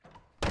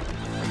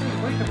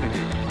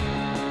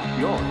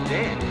you're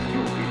dead,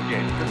 you'll be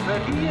dead for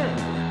 30 years.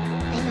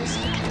 They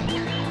mostly come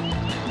at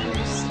night.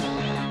 Mostly.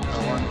 I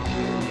want to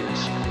hear you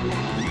scream.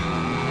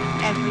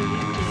 Every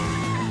weekday.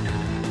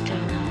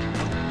 Don't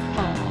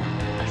fall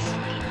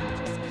asleep.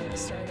 I'm gonna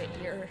start it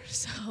here.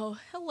 So,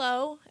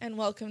 hello and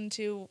welcome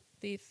to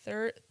the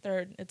third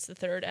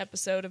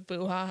episode of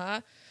Boo Haha.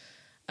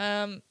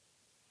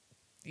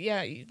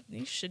 Yeah,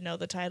 you should know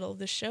the title of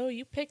the show.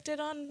 You picked it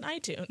on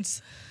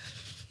iTunes.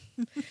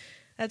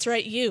 That's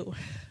right, you,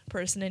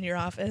 person in your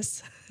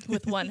office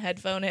with one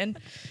headphone in.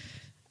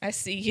 I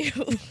see you.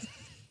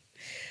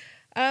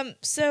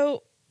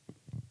 So,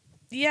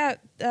 yeah,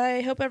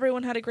 I hope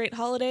everyone had a great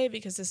holiday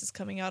because this is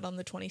coming out on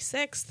the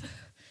 26th,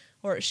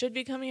 or it should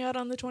be coming out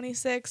on the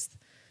 26th.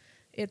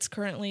 It's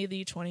currently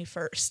the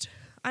 21st.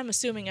 I'm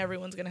assuming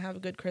everyone's going to have a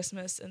good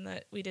Christmas and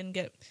that we didn't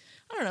get,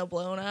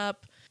 blown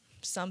up,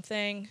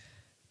 something.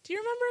 Do you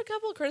remember a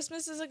couple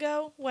Christmases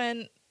ago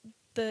when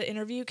the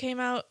interview came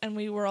out and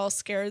we were all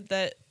scared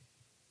that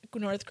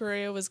North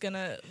Korea was going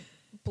to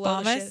blow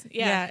Bomb the us? shit?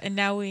 Yeah. And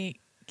now we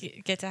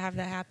get to have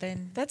that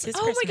happen. That's this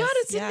oh Christmas. my God!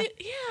 It's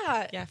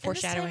yeah. yeah.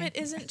 Foreshadowing. And this time it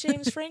isn't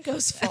James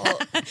Franco's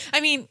fault. I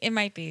mean, it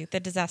might be. The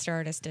disaster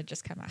artist did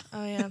just come out.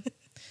 Oh yeah,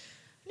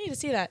 I need to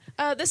see that.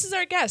 This is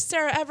our guest,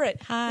 Sarah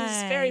Everett. Hi.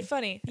 Who's very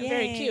funny and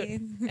very cute.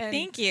 And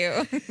Thank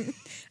you.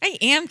 I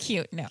am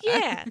cute. No.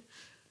 Yeah.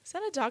 Is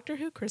that a Doctor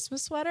Who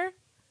Christmas sweater?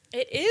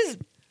 It is.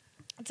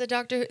 It's a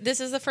Doctor Who. This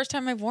is the first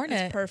time I've worn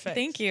That's it. perfect.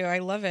 Thank you. I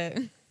love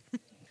it.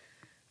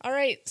 All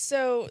right,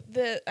 so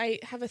I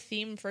have a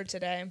theme for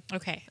today.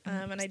 Okay.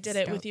 And I did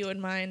it with you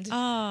in mind.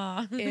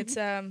 Aw. It's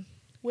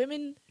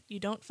women you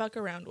don't fuck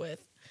around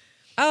with.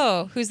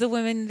 Oh, who's the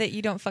woman that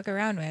you don't fuck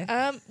around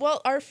with? Well,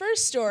 our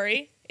first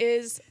story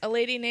is a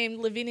lady named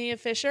Lavinia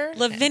Fisher.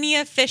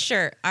 Lavinia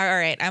Fisher. All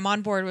right. I'm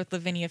on board with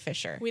Lavinia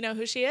Fisher. We know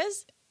who she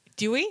is?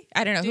 Do we?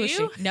 I don't know. Do Who's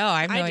you? she? No,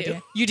 I have no I do.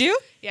 idea. You do?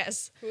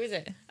 Yes. Who is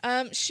it?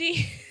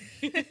 She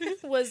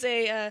was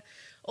a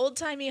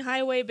old-timey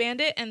highway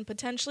bandit and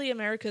potentially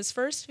America's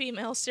first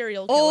female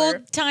serial killer.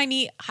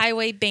 Old-timey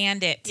highway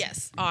bandit.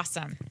 Yes.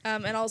 Awesome.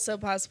 And also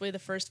possibly the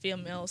first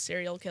female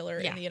serial killer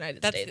in the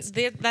United States.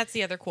 That's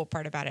the other cool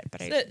part about it.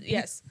 But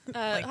Yes.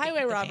 like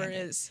highway the robber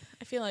bandit.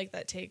 I feel like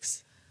that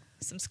takes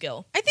some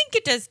skill. I think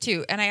it does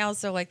too. And I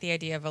also like the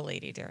idea of a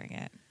lady doing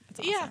it. It's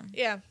awesome.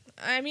 Yeah.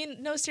 I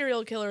mean, no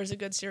serial killer is a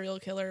good serial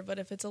killer, but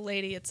if it's a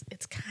lady, it's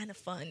kind of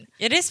fun.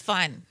 It is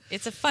fun.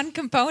 It's a fun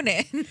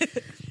component.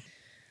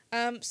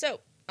 So,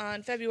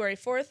 on February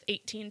 4th,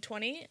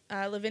 1820,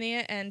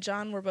 Lavinia and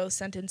John were both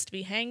sentenced to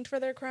be hanged for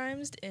their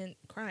crimes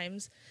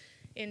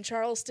in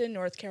Charleston,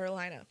 North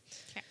Carolina.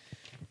 Okay.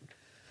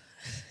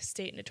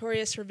 State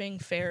notorious for being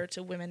fair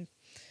to women.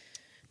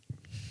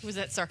 Was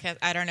that sarcasm?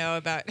 I don't know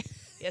about.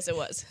 Yes, it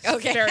was.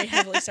 Okay. Very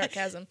heavily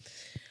sarcasm.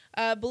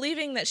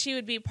 Believing that she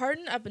would be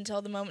pardoned up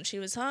until the moment she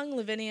was hung,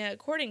 Lavinia,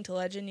 according to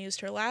legend,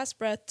 used her last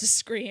breath to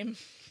scream,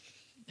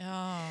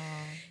 Oh.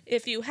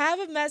 "If you have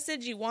a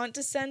message you want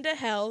to send to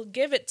hell,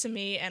 give it to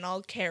me and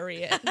I'll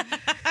carry it."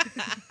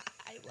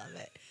 I love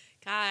it.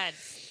 God.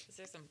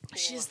 There's some cool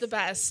She's the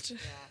best.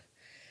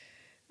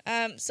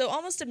 Yeah. So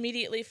almost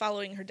immediately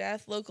following her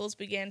death, locals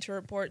began to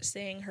report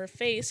seeing her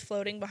face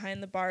floating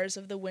behind the bars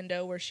of the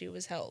window where she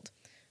was held.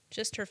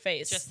 Just her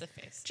face. Just the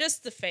face.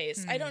 Just the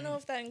face. I don't know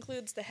if that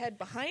includes the head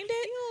behind I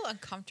it. feel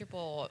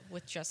uncomfortable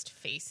with just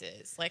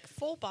faces. Like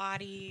full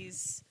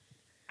bodies.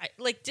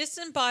 Like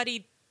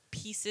disembodied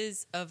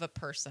pieces of a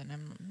person.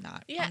 I'm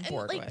not on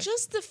board and like with.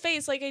 just the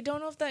face. Like I don't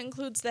know if that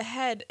includes the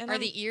head. And Are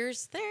the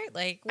ears there?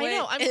 Like what I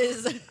know.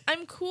 is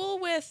I'm cool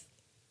with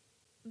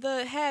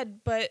the head,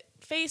 but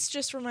face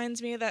just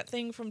reminds me of that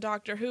thing from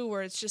Doctor Who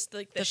where it's just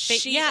like the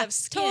sheet of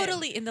skin.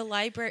 Totally in the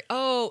library.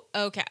 Oh,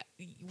 okay.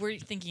 We're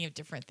thinking of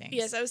different things.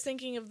 Yes, I was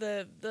thinking of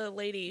the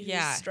lady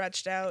who's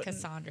stretched out.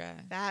 Cassandra.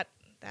 That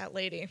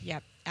lady.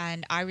 Yep.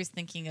 And I was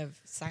thinking of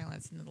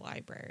Silence in the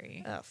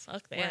Library. Oh,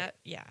 fuck that. Where,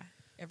 yeah.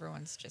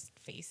 Everyone's just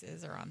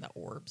faces or on the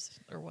orbs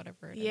or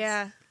whatever it is.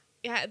 Yeah.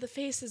 Yeah, the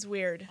face is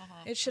weird.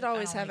 It should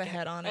always have a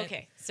head on it.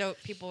 Okay. So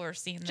people are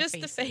seeing the Just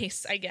faces. the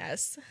face, I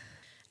guess.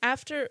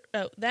 After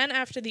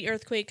the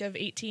earthquake of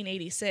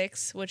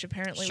 1886, which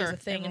apparently was a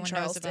thing in everyone knows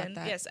Charleston. about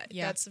that. Yes,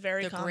 Yeah. that's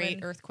very the common. Great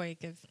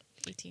Earthquake of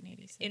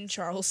 1886. In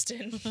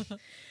Charleston.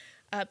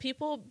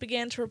 People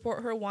began to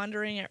report her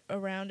wandering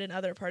around in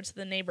other parts of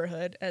the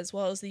neighborhood, as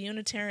well as the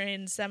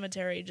Unitarian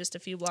cemetery just a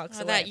few blocks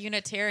away. That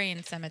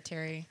Unitarian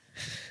cemetery.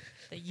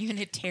 The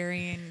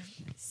Unitarian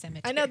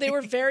cemetery. I know they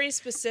were very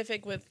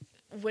specific with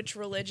which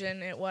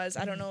religion it was.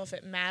 I don't know if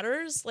it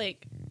matters.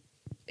 Like,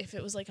 if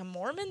it was like a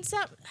Mormon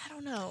I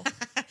don't know.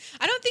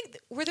 I don't think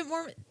were the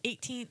Mormon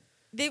 18.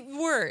 They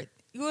were.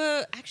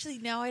 Well, actually,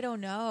 now I don't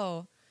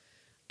know.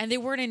 And they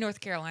weren't in North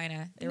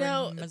Carolina. They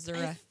were in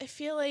Missouri. I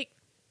feel like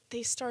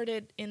they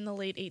started in the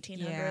late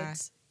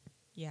 1800s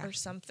Yeah. or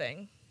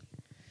something.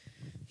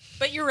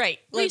 But you're right.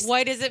 Like,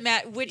 why does it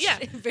matter? Which, Yeah.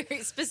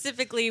 very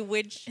specifically,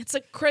 which. It's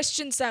a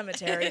Christian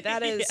cemetery.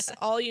 That is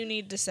all you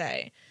need to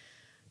say.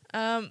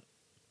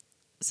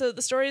 So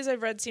the stories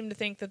I've read seem to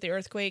think that the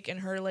earthquake and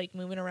her like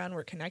moving around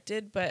were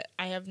connected, but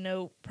I have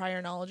no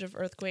prior knowledge of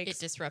earthquakes It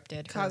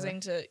disrupted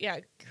causing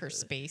her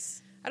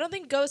space. I don't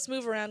think ghosts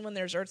move around when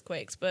there's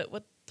earthquakes, but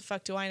what the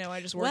fuck do I know?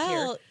 I just work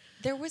here.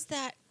 There was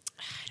that,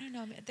 I don't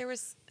know, there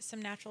was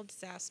some natural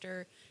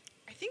disaster.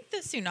 I think the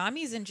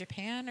tsunamis in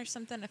Japan or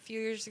something a few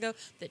years ago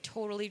that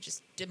totally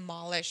just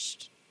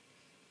demolished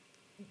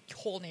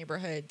whole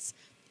neighborhoods.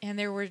 And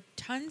there were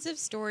tons of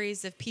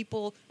stories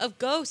of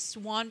ghosts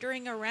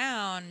wandering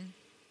around.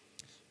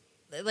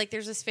 Like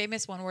there's this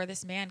famous one where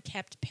this man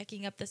kept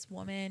picking up this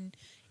woman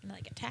in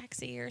like a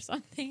taxi or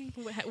something.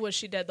 Was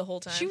she dead the whole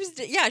time? She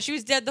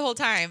was dead the whole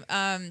time.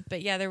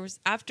 But yeah, there was,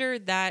 after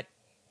that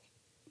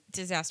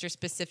disaster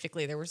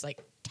specifically, there was like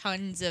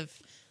tons of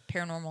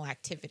paranormal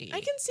activity. I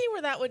can see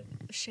where that would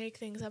shake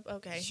things up.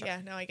 Okay, Sure.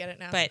 yeah, now I get it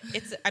now. But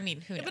it's, I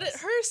mean, who knows? But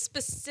her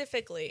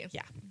specifically.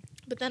 Yeah.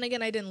 But then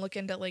again, I didn't look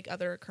into like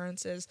other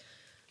occurrences.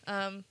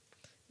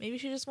 Maybe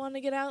she just wanted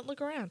to get out and look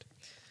around.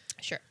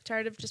 Sure.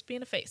 Tired of just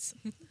being a face.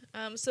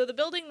 So the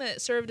building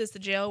that served as the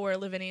jail where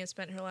Lavinia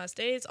spent her last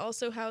days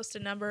also housed a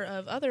number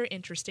of other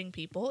interesting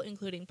people,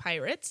 including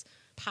pirates.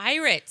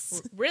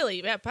 Pirates.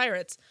 Really, yeah,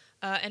 pirates.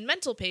 And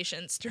mental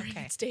patients during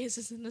Okay. its days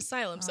as an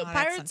asylum. So that's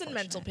pirates and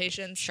mental unfortunate.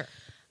 patients. Sure.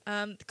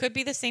 Could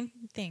be the same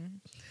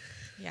thing.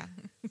 Yeah.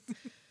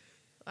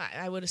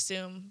 I would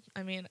assume.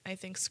 I mean, I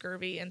think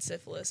scurvy and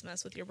syphilis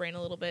mess with your brain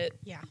a little bit.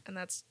 Yeah. And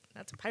that's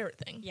a pirate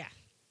thing. Yeah.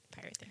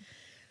 Pirate thing.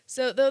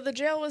 So, though the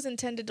jail was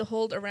intended to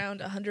hold around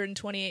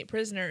 128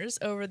 prisoners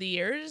over the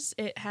years,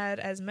 it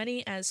had as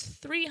many as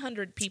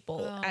 300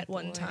 people at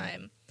one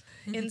time.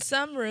 In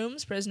some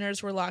rooms,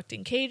 prisoners were locked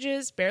in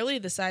cages, barely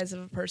the size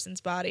of a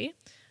person's body.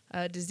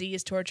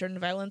 Disease, torture, and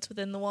violence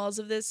within the walls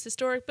of this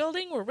historic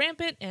building were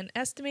rampant, and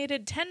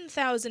estimated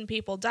 10,000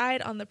 people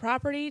died on the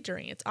property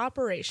during its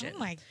operation. Oh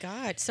my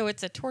God. So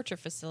it's a torture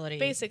facility.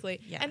 Basically.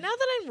 Yeah. And now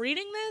that I'm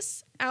reading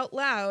this out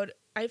loud,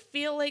 I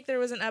feel like there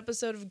was an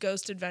episode of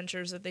Ghost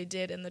Adventures that they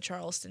did in the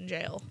Charleston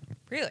jail.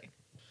 Really?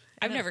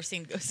 I've And never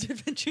seen Ghost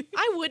Adventures.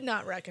 I would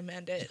not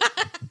recommend it.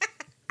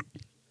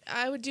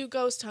 I would do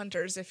Ghost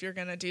Hunters if you're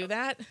going to do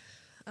that.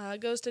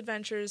 Ghost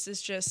Adventures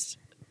is just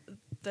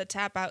the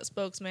tap out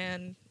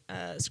spokesman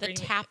The screaming.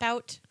 tap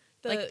out?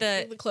 Like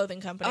the clothing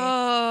company.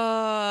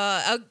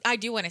 I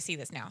do want to see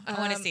this now. I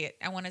want to see it.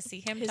 I want to see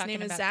him His talking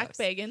name is about Zach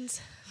ghosts. Bagans.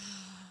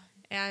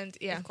 And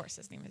yeah. Of course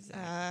his name is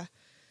Zach.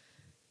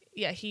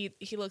 Yeah, he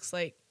looks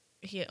like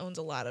he owns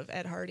a lot of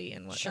Ed Hardy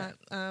and whatnot.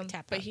 Sure.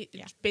 Tap but out, he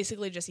yeah.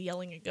 basically just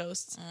yelling at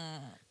ghosts.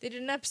 They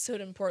did an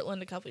episode in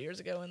Portland a couple years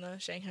ago in the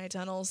Shanghai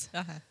tunnels.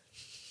 Uh-huh.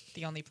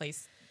 The only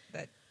place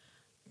that...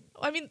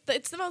 I mean,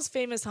 it's the most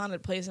famous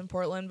haunted place in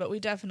Portland, but we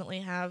definitely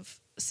have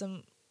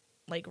some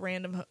like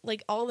random,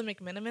 like all the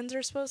McMinimans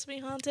are supposed to be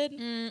haunted.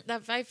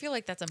 I feel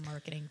like that's a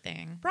marketing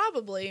thing.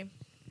 Probably.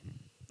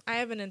 I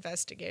haven't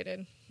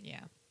investigated.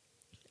 Yeah.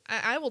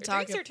 I will Your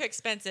talk. drinks are too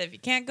expensive. You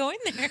can't go in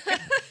there.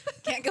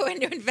 Can't go in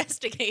to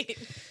investigate.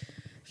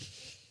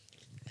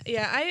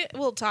 Yeah, I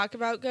will talk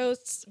about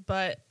ghosts,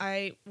 but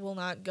I will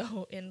not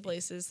go in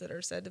places that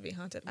are said to be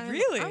haunted.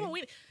 Really? I'm a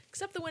weenie.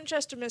 Except the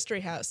Winchester Mystery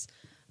House.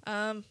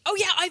 Oh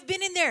yeah, I've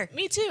been in there.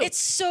 Me too. It's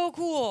so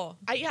cool.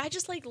 I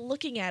just like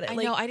looking at it. I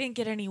like, know. I didn't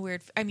get any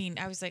weird. I mean,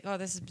 I was like, oh,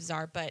 this is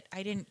bizarre, but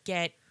I didn't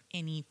get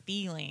any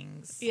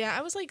feelings. Yeah,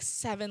 I was like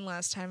 7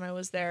 last time I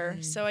was there,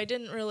 so I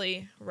didn't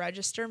really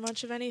register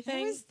much of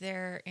anything. I was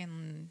there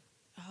in.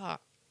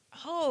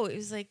 It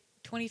was like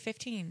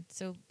 2015.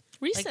 So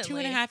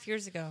Recently. like 2.5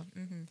 years ago.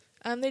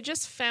 Mm-hmm. They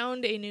just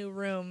found a new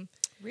room,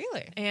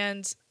 Really?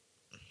 and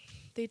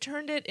they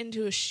turned it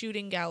into a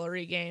shooting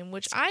gallery game,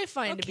 which I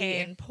find to be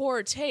Okay. in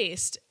poor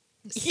taste.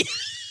 Oh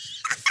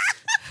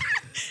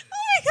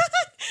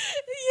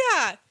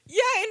my God.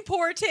 Yeah, in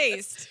poor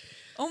taste.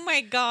 Oh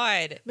my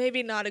God.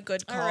 Maybe not a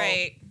good call. All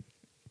right.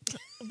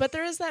 But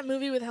there is that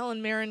movie with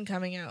Helen Mirren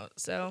coming out.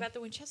 So, About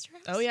the Winchester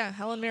House? oh yeah,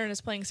 Helen Mirren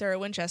is playing Sarah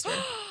Winchester.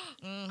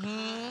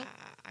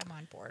 I'm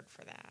on board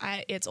for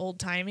that. It's old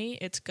timey,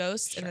 it's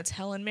ghosts, and Sure. it's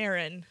Helen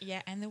Mirren.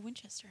 Yeah, and the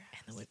Winchester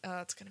House. Oh,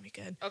 it's gonna be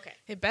good. Okay.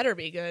 It better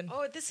be good.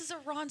 Oh, this is a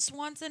Ron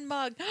Swanson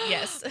mug.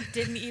 Yes.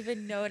 Didn't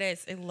even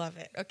notice. I love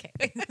it. Okay.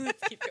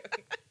 Let's keep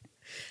going.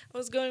 I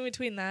was going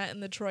between that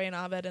and the Troy and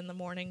Abed in the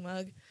morning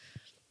mug.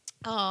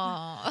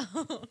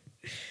 Oh.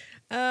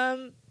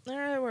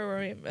 Where were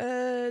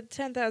we?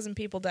 10,000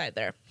 people died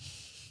there.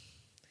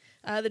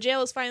 The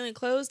jail was finally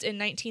closed in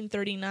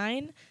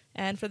 1939,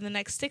 and for the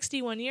next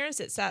 61 years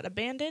it sat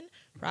abandoned,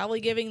 probably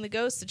giving the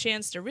ghosts a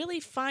chance to really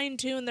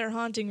fine-tune their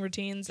haunting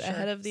routines Sure.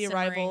 ahead of the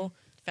Simmering arrival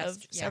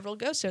fest- of yeah. several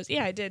ghost shows.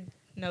 Yeah, I did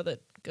know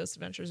that Ghost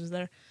Adventures was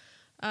there.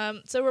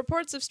 So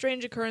reports of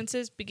strange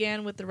occurrences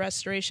began with the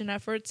restoration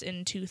efforts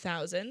in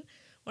 2000.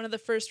 One of the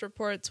first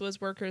reports was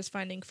workers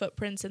finding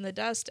footprints in the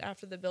dust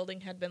after the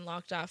building had been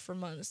locked off for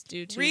months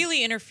due to...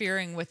 Really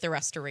interfering with the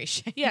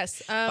restoration.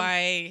 Yes.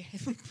 By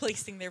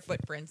placing their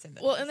footprints in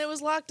the Well, and it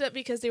was locked up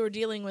because they were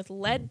dealing with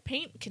lead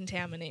paint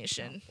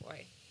contamination. Oh,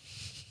 boy.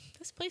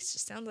 This place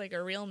just sounds like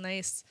a real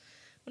nice...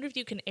 I wonder if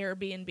you can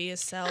Airbnb a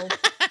cell.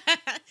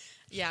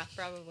 Yeah,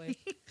 probably.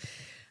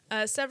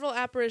 Several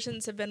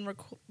apparitions have been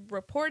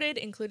reported,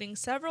 including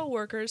several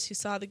workers who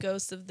saw the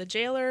ghosts of the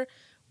jailer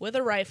with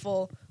a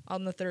rifle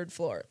on the 3rd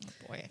floor. Oh,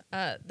 boy.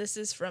 This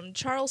is from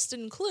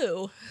Charleston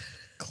Clue,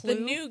 the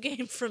new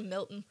game from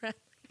Milton Bradley.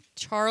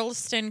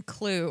 Charleston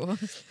Clue.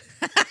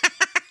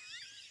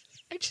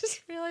 I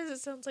just realized it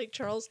sounds like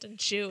Charleston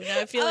Chew. Now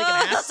I feel like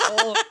an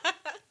asshole.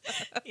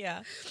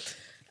 Yeah.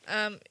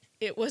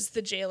 It was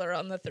the jailer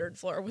on the 3rd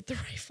floor with the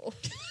rifle.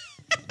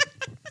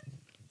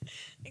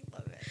 I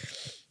love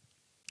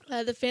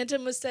it. The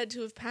phantom was said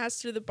to have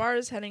passed through the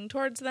bars heading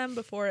towards them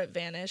before it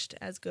vanished,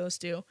 as ghosts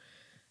do.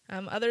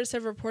 Others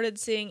have reported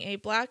seeing a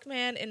black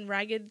man in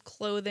ragged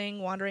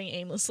clothing wandering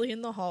aimlessly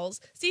in the halls.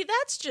 See,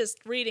 that's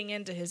just reading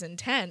into his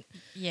intent.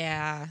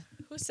 Yeah.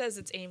 Who says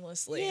it's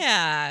aimlessly?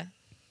 Yeah.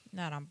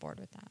 Not on board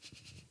with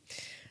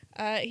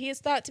that. He is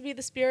thought to be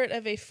the spirit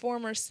of a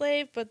former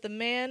slave, but the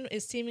man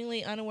is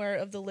seemingly unaware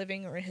of the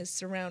living or his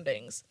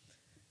surroundings.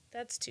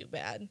 That's too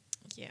bad.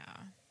 Yeah.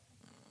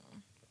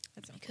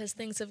 Because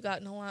things have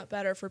gotten a lot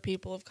better for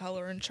people of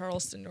color in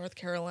Charleston, North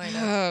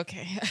Carolina.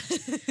 Okay.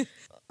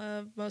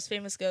 Most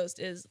famous ghost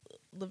is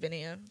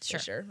Lavinia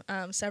Fisher.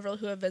 Several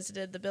who have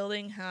visited the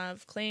building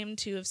have claimed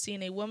to have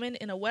seen a woman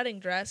in a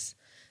wedding dress,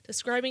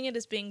 describing it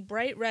as being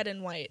bright red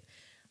and white.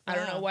 I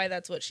don't know why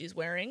that's what she's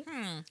wearing.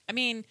 I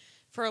mean,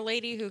 for a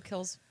lady who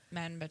kills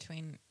men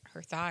between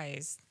her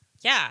thighs,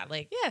 yeah,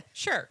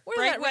 sure.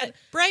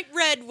 Bright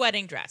red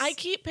wedding dress. I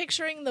keep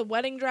picturing the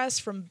wedding dress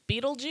from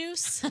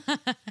Beetlejuice.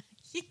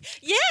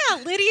 Yeah,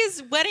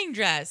 Lydia's wedding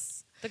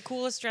dress. The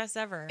coolest dress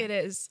ever. It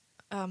is.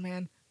 Oh,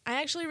 man.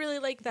 I actually really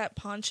like that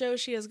poncho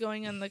she has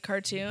going on the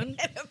cartoon.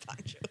 And the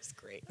poncho is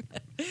great.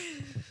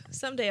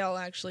 Someday I'll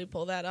actually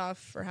pull that off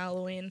for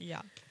Halloween.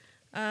 Yeah.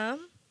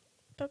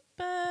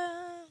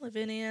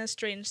 Lavinia,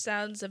 strange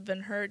sounds have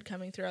been heard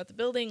coming throughout the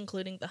building,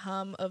 including the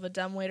hum of a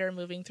dumbwaiter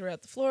moving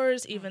throughout the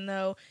floors, even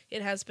though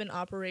it has been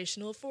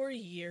operational for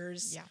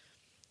years. Yeah.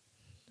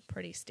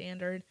 Pretty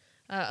standard.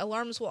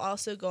 Alarms will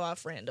also go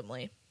off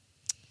randomly.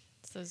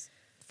 It's those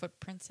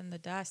footprints in the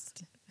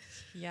dust.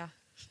 Yeah.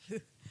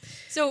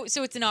 So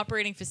it's an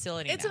operating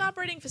facility. It's now. an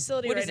operating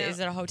facility What right is now. it? Is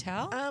it a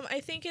hotel? I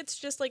think it's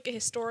just like a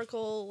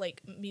historical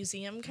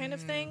museum kind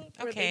of thing.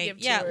 Where they give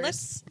yeah. tours.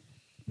 Let's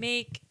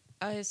make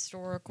a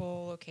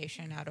historical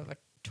location out of a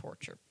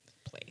torture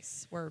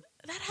place where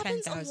that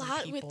happens a 10,000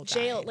 lot people with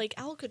jail, died. like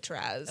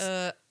Alcatraz.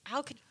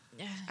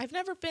 I've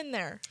never been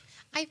there.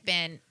 I've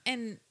been,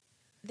 and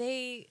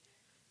they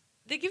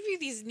give you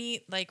these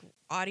neat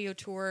audio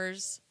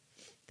tours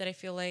that I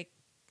feel like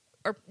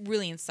are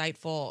really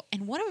insightful,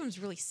 and one of them is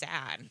really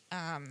sad.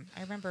 I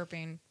remember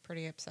being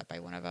pretty upset by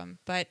one of them,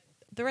 but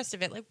the rest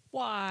of it,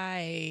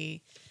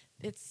 why?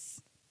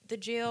 It's the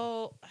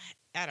jail.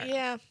 I don't know.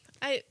 Yeah,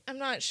 I'm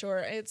not sure.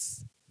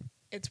 It's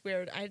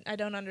weird. I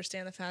don't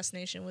understand the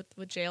fascination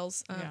with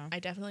jails. Yeah. I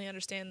definitely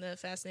understand the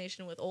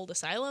fascination with old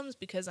asylums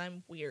because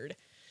I'm weird.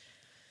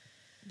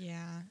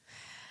 Yeah.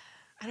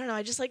 I don't know.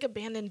 I just like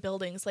abandoned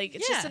buildings.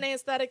 It's just an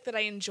aesthetic that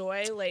I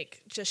enjoy.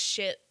 Just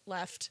shit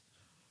left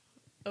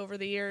over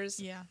the years.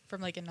 Yeah.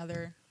 From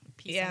another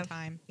piece in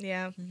time.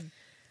 Yeah. Mm-hmm.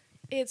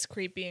 It's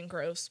creepy and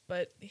gross,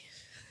 but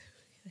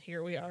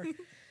here we are.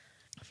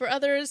 For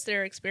others,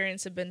 their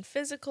experience have been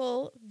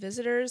physical.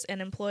 Visitors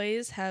and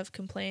employees have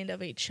complained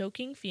of a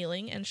choking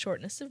feeling and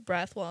shortness of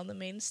breath while on the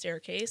main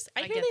staircase.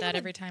 I get that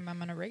every time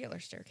I'm on a regular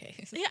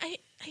staircase. Yeah,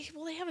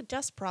 well, they have a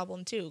dust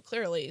problem too,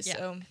 clearly. Yeah.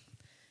 So,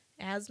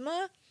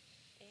 asthma.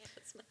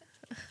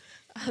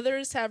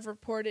 Others have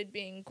reported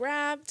being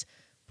grabbed,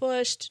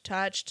 pushed,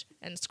 touched,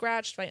 and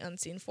scratched by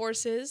unseen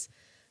forces.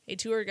 A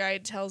tour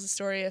guide tells a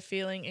story of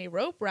feeling a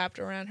rope wrapped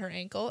around her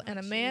ankle, and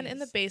a man in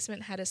the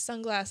basement had his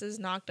sunglasses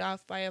knocked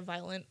off by a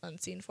violent,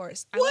 unseen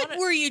force. What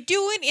were you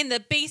doing in the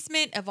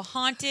basement of a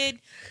haunted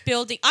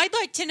building? I'd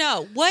like to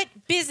know what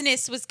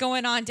business was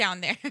going on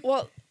down there.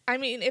 Well, I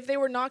mean, if they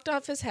were knocked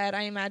off his head,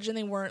 I imagine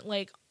they weren't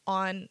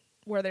on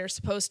where they're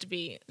supposed to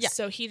be. Yeah.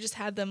 So he just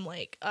had them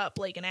up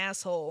like an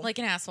asshole. Like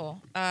an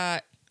asshole.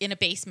 In a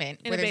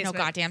basement where a there's basement.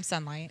 no goddamn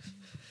sunlight.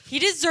 He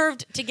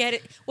deserved to get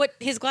it. What,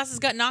 his glasses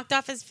got knocked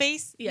off his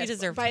face? Yes, he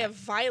deserved by that. a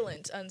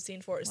violent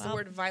unseen force. Well, the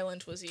word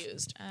violent was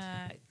used.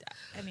 I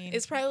mean,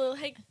 It's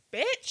probably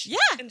bitch. Yeah.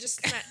 And just,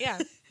 yeah.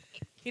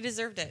 he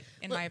deserved it,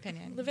 in my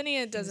opinion.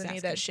 Lavinia doesn't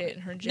need that shit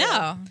in her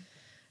jail.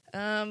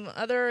 No.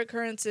 Other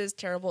occurrences,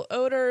 terrible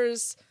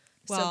odors,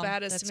 Well, so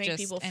bad as that's to make just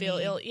people feel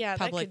any ill. Yeah, that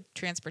public could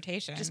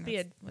transportation. just be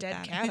a That's what dead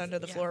that cat is. under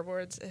the Yeah.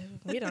 floorboards.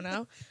 We don't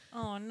know.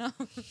 Oh,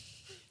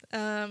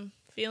 no.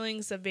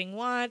 Feelings of being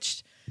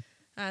watched.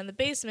 In the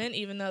basement,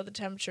 even though the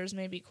temperatures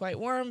may be quite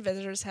warm,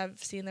 visitors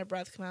have seen their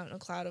breath come out in a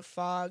cloud of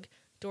fog.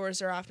 Doors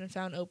are often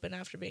found open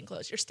after being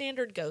closed. Your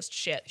standard ghost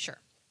shit. Sure.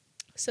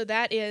 So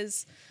that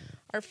is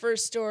our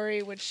first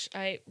story, which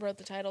I wrote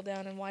the title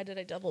down, and why did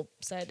I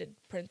double-sided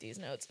print these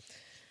notes?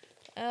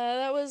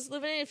 That was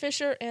Lavinia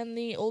Fisher and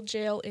the old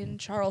jail in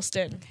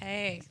Charleston.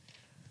 Okay.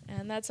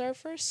 And that's our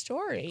first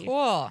story.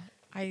 Cool.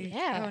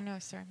 Yeah. Oh, no,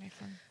 sorry, my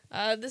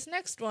phone. This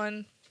next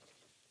one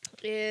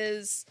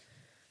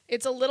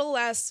it's a little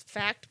less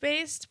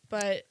fact-based,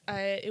 but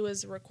it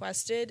was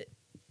requested,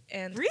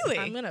 and Really?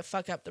 I'm gonna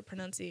fuck up the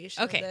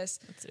pronunciation Okay. of this.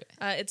 Let's do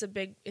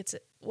it. It's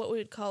what we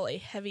would call a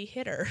heavy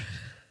hitter.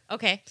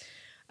 Okay.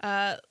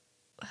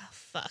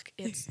 Fuck,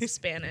 it's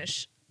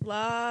Spanish.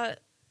 La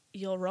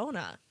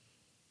Llorona.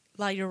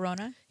 La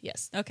Llorona?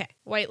 Yes. Okay.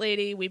 White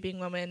lady, weeping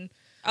woman.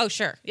 Oh,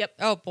 sure. Yep.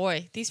 Oh,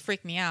 boy. These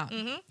freak me out.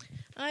 Mm-hmm.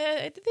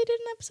 They did an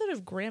episode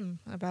of Grimm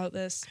about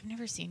this. I've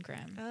never seen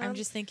Grimm. Um,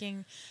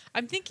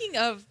 I'm thinking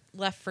of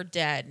Left 4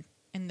 Dead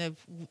and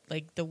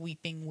the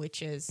weeping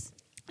witches.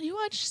 You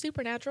watch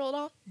Supernatural at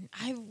all?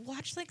 I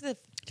watched like the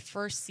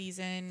first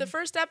season. The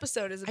first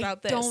episode is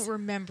about this. I don't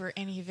remember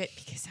any of it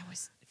because I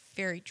was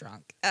very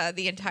drunk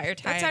the entire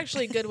time. That's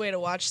actually a good way to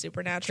watch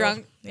Supernatural.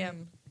 Drunk. Yeah.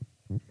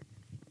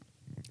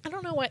 I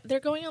don't know what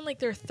they're going on like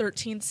their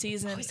 13th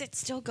season. Oh, is it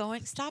still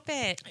going? Stop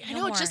it. I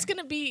No know it's more. just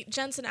gonna be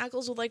Jensen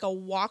Ackles with like a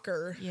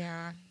walker.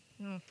 Yeah.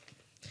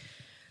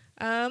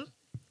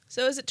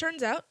 So as it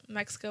turns out,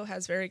 Mexico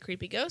has very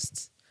creepy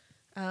ghosts.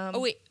 Oh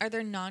wait, are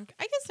there I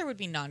guess there would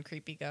be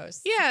non-creepy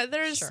ghosts. Yeah,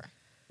 there's Sure.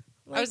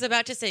 like- I was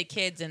about to say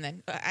kids, and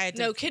then I had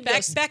to No, kid back,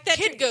 ghosts. Back that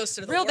Kid to- ghosts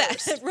are the real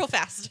worst. real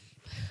fast.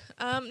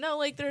 no,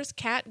 like there's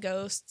cat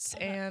ghosts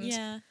and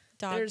yeah,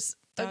 there's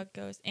dog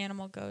ghosts,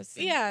 animal ghosts.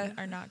 Yeah.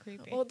 are not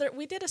creepy. well,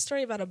 we did a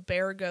story about a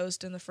bear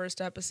ghost in the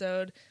first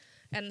episode,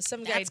 and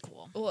some guy. That's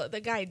cool. Well, the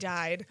guy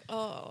died.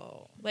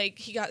 Oh, Like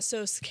he got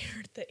so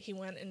scared that he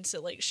went into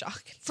like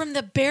shock. from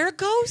the bear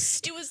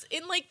ghost. It was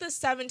in like the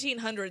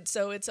 1700s,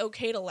 so it's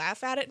okay to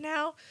laugh at it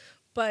now.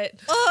 But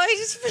Oh, I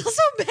just feel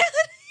so bad.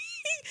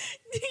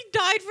 He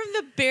died from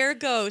the bear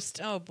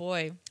ghost. Oh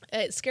boy.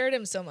 it scared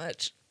him so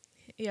much.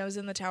 Yeah, I was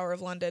in the Tower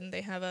of London.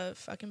 They have a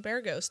fucking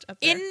bear ghost up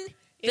there. In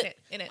it.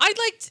 I'd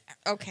like to,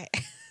 okay.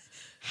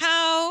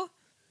 How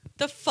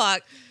the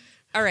fuck?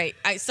 All right.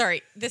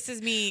 Sorry. This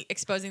is me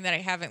exposing that I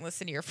haven't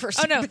listened to your first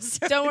Oh no,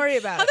 episode. don't worry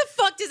about How it. the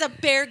fuck does a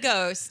bear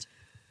ghost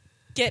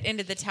get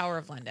into the Tower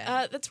of London?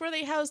 That's where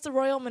they housed the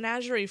Royal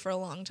Menagerie for a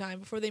long time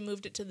before they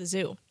moved it to the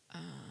zoo.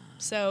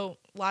 So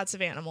lots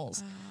of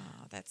animals.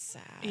 Oh, that's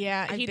sad.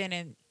 Yeah, I've been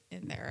in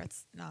there.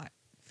 It's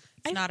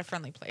not a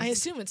friendly place. I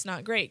assume it's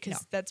not great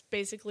because No. that's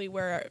basically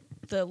where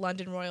the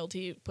London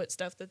royalty put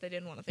stuff that they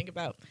didn't want to think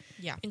about,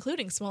 Yeah.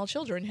 including small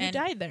children who And-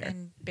 died there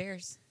And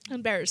bears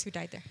and bears. who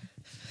died there.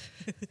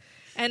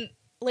 And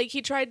like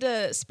he tried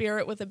to spear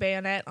it with a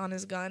bayonet on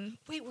his gun.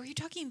 Wait, were you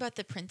talking about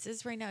the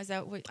princes right now? Is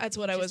that what? That's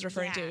what you I was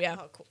referring to, yeah.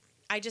 Oh, cool.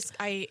 I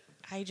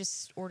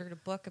just ordered a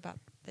book about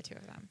the two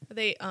of them.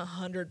 They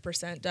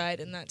 100% died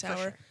in that tower.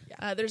 sure,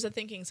 yeah. There's a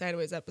Thinking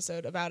Sideways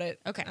episode about it.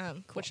 Okay,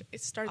 cool. Which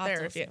start I'll have there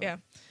to if you, listen yeah.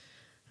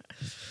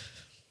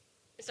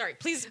 Sorry,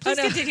 please Oh,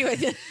 no. continue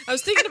with it. I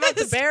was thinking about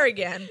the bear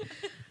again.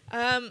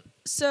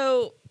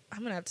 So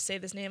I'm gonna have to say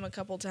this name a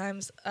couple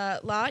times.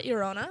 La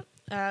Llorona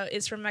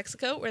is from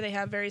Mexico, where they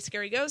have very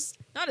scary ghosts.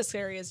 Not as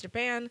scary as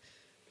Japan,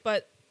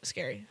 but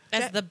scary.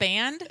 As the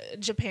band?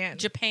 Japan.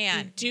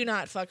 Japan. You do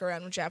not fuck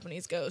around with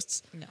Japanese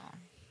ghosts. No.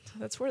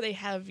 That's where they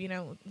have, the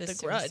Suicide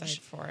Grudge.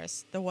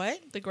 Forest. The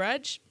what? The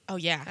Grudge. Oh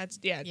yeah. That's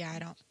Yeah, I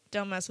don't.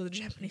 Don't mess with the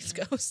Japanese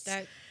ghosts.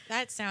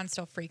 That sound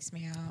still freaks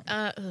me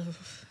out. Ugh.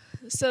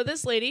 So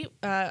this lady,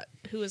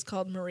 who was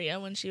called Maria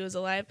when she was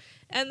alive,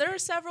 and there are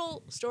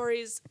several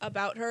stories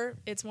about her.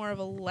 It's more of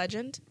a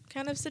legend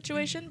kind of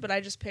situation, but I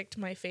just picked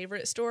my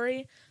favorite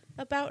story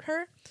about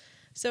her.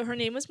 So her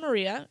name was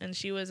Maria, and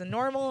she was a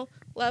normal,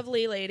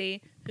 lovely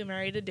lady who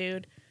married a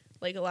dude,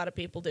 like a lot of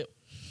people do.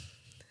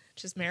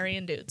 Just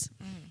marrying dudes.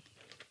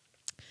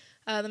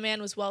 The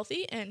man was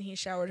wealthy, and he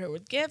showered her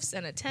with gifts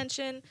and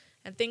attention,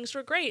 and things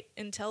were great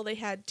until they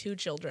had 2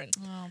 children.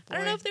 Oh boy. I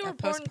don't know if they were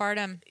born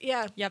postpartum.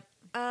 Yeah. Yep.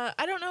 I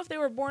don't know if they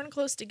were born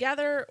close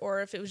together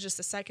or if it was just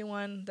the second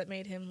one that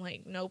made him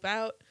like nope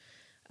out.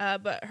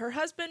 But her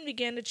husband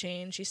began to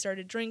change. He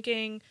started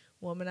drinking,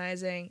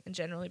 womanizing, and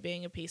generally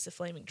being a piece of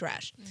flaming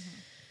trash.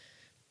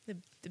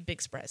 The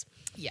big surprise.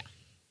 Yeah.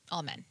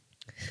 All men.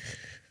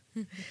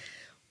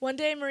 One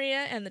day,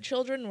 Maria and the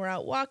children were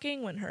out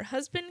walking when her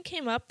husband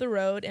came up the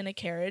road in a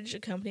carriage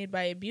accompanied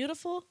by a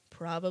beautiful,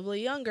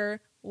 probably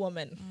younger,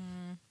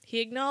 woman.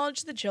 He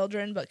acknowledged the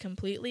children but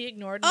completely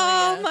ignored Maria.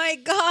 Oh my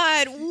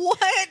god.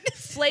 What?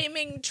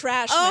 Flaming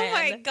trash Oh man.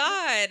 my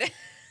god.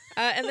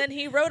 And then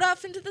he rode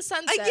off into the I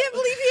sunset. can't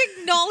believe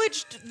he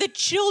acknowledged the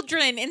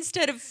children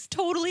instead of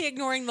totally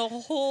ignoring the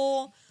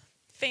whole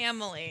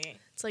family.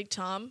 It's like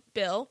Tom,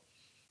 Bill.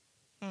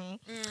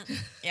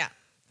 Yeah.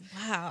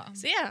 Wow.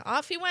 So yeah,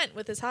 off he went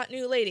with his hot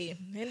new lady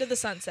into the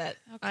sunset.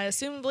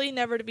 Assumably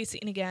never to be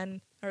seen again,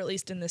 or at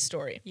least in this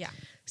story. Yeah.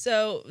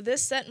 So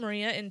this sent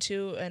Maria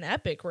into an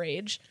epic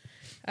rage.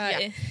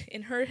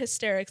 In her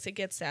hysterics, it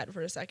gets sad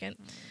for a second.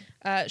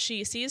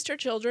 She seized her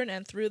children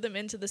and threw them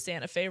into the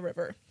Santa Fe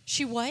River.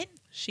 She what?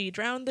 She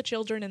drowned the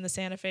children in the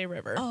Santa Fe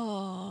River.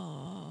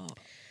 Oh.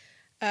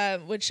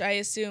 Which I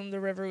assume the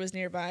river was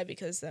nearby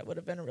because that would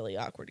have been a really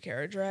awkward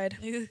carriage ride.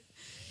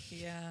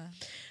 Yeah.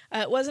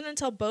 It wasn't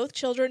until both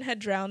children had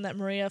drowned that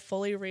Maria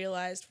fully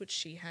realized what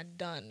she had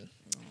done.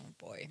 Oh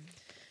boy.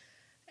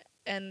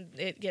 And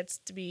it gets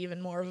to be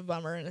even more of a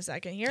bummer in a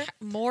second here.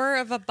 More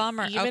of a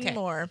bummer. Even okay.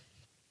 more.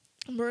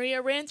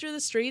 Maria ran through the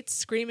streets,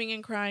 screaming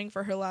and crying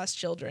for her lost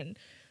children.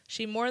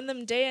 She mourned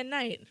them day and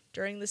night.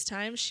 During this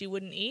time, she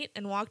wouldn't eat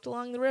and walked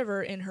along the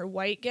river in her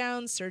white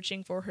gown,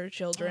 searching for her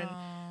children,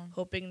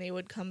 hoping they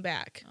would come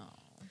back.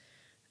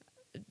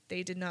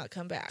 They did not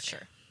come back.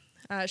 Sure.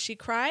 She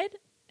cried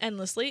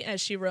endlessly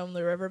as she roamed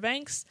the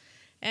riverbanks,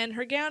 and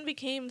her gown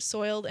became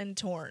soiled and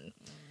torn.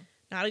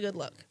 Not a good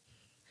look.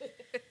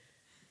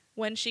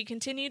 When she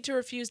continued to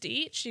refuse to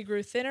eat, she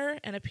grew thinner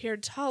and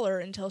appeared taller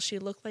until she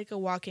looked like a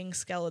walking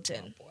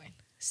skeleton. Oh, boy.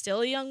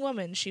 Still a young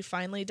woman, she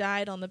finally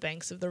died on the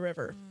banks of the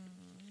river.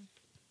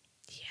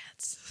 Yeah,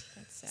 That's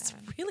it's sad.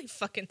 really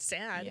fucking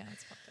sad. Yeah,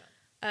 it's fucked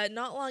up.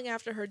 Not long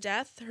after her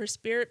death, her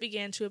spirit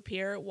began to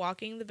appear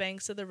walking the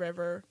banks of the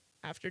river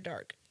after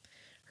dark.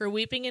 Her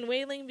weeping and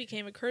wailing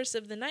became a curse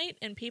of the night,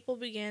 and people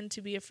began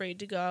to be afraid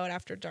to go out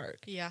after dark.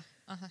 Yeah.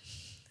 Uh-huh.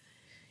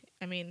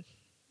 I mean,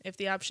 if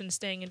the option is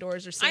staying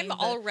indoors or seeing I'm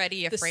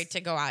already afraid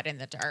to go out in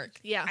the dark.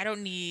 Yeah. I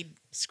don't need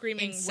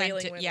screaming, incentive-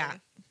 wailing women. yeah.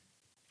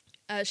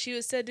 She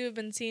was said to have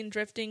been seen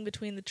drifting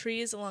between the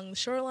trees along the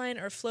shoreline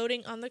or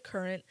floating on the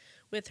current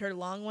with her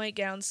long white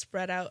gown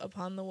spread out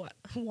upon the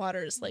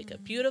waters like a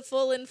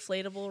beautiful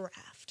inflatable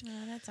raft.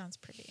 Oh, that sounds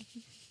pretty.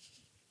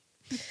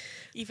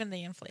 Even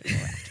the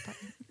inflatable raft part.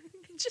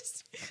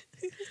 Just,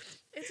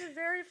 it's a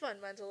very fun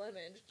mental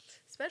image,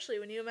 especially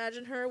when you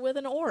imagine her with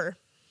an oar.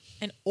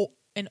 An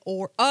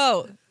oar.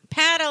 Oh,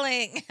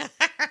 paddling.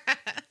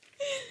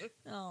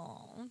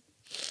 Oh,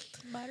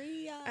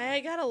 Maria. I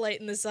gotta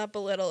lighten this up a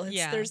little.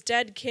 There's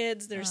dead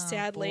kids, there's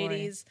sad boy.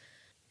 ladies.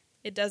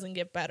 It doesn't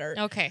get better.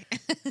 Okay.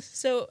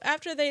 So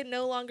after they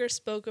no longer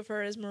spoke of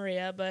her as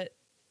Maria, but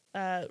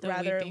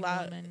rather weeping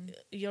woman.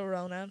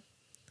 Llorona.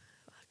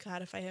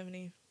 God, if I have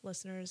any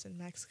listeners in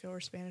Mexico or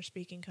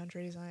Spanish-speaking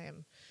countries, I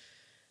am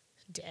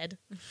dead.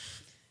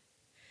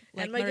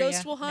 Like and my Maria.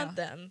 ghost will haunt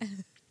them.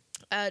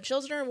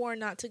 Children are warned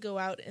not to go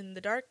out in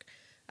the dark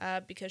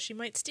because she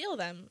might steal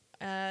them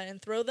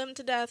and throw them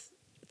to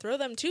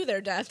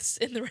their deaths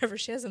in the river.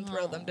 She doesn't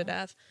throw them to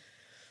death.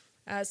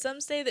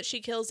 Some say that she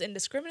kills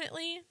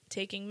indiscriminately,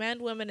 taking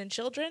men, women, and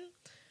children,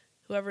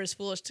 whoever is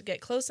foolish to get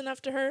close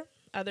enough to her.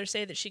 Others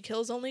say that she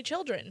kills only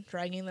children,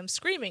 dragging them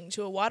screaming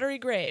to a watery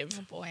grave.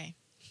 Oh, boy.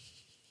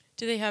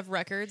 Do they have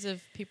records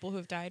of people who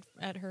have died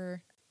at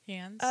her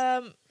hands?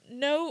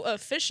 No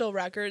official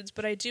records,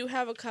 but I do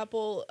have a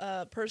couple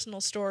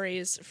personal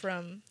stories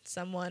from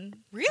someone.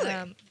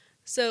 Really?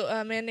 So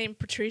a man named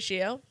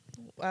Patricio,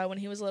 when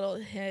he was little,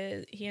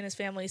 he and his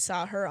family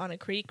saw her on a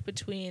creek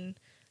between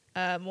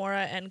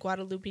Mora and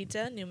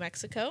Guadalupita, New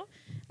Mexico.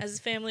 As his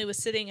family was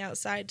sitting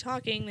outside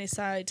talking, they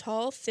saw a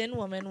tall, thin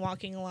woman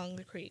walking along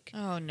the creek.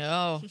 Oh,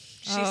 no.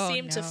 She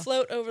seemed to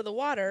float over the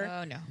water,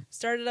 Oh, no.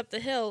 started up the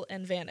hill,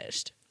 and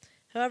vanished.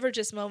 However,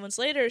 just moments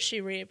later, she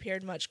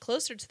reappeared much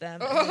closer to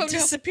them and then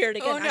disappeared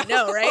again. Oh, no. I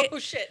know, right? Oh,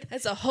 shit.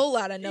 That's a whole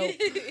lot of nope.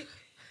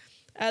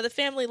 The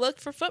family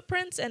looked for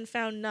footprints and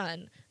found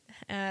none.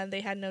 And they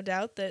had no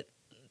doubt that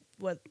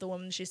what the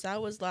woman she saw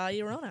was La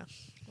Llorona.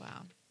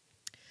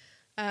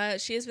 Wow.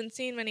 She has been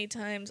seen many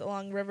times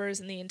along rivers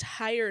in the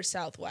entire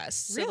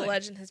Southwest. So Really? the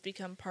legend has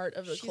become part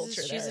of the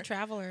culture She's there. a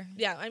traveler.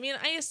 Yeah, I mean,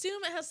 I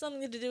assume it has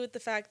something to do with the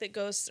fact that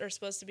ghosts are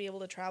supposed to be able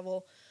to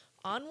travel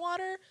on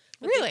water,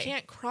 but Really? they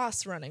can't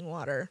cross running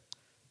water.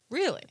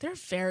 Really? They're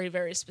very,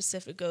 very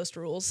specific ghost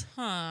rules.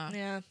 Huh.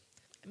 Yeah.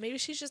 Maybe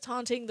she's just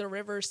haunting the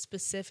river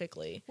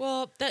specifically.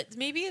 Well, that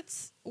maybe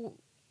it's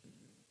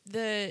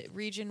the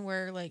region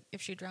where, like,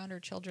 if she drowned her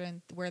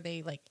children, where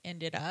they, like,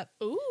 ended up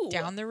Ooh.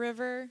 down the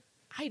river.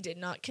 I did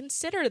not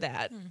consider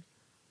that.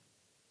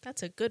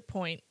 That's a good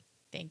point.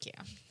 Thank you.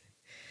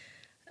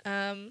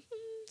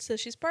 So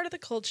she's part of the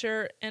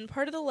culture, and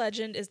part of the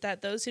legend is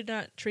that those who do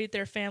not treat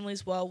their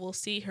families well will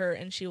see her,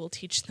 and she will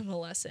teach them a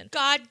lesson.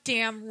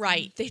 Goddamn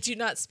right. They do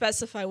not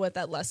specify what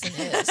that lesson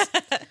is.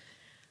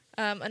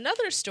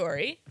 Another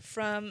story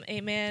from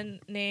a man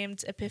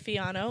named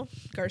Epifano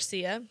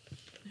Garcia,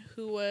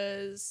 he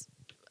was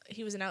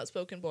an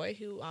outspoken boy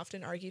who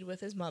often argued with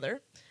his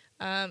mother.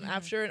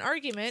 After an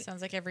argument,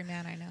 Sounds like every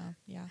man I know.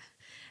 Yeah.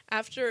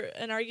 After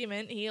an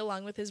argument, he,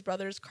 along with his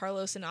brothers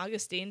Carlos and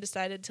Augustine,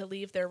 decided to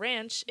leave their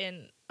ranch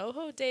in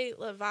Ojo de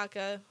la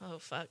Vaca,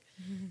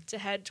 to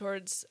head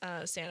towards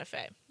Santa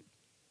Fe.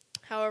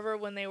 However,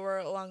 when they were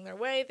along their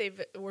way, they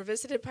were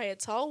visited by a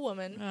tall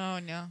woman Oh,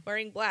 no.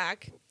 wearing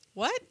black.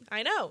 What?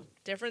 I know,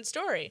 different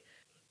story.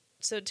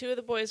 So 2 of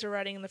the boys were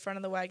riding in the front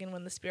of the wagon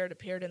when the spirit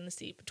appeared in the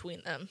seat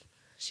between them.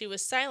 She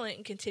was silent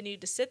and continued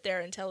to sit there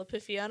until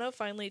Epifiano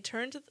finally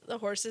turned the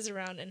horses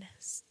around and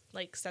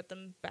set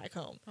them back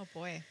home. Oh,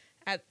 boy.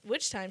 At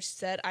which time she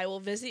said, "I will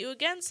visit you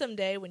again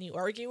someday when you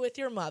argue with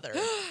your mother."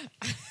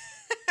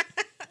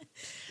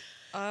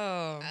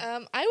 Oh.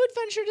 I would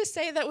venture to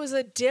say that was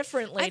a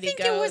different lady I think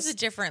ghost. it was a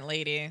different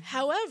lady.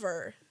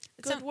 However,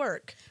 good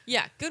work.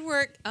 Yeah, good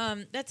work.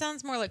 That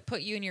sounds more like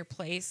put you in your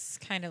place,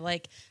 kind of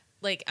like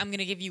I'm going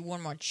to give you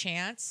one more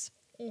chance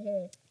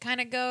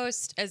kind of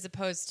ghost, as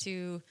opposed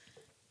to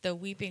the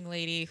weeping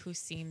lady who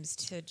seems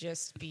to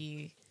just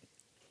be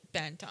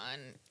bent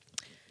on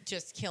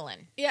just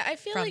killing. Yeah, I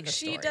feel from like the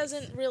she stories.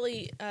 doesn't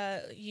really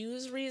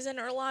use reason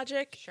or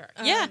logic. Sure.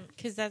 Um, Yeah,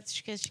 because that's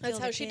she That's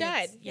killed how the she kids.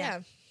 died.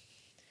 Yeah.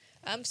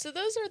 So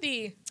those are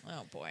the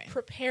Oh boy.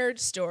 prepared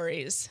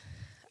stories.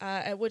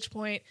 At which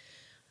point,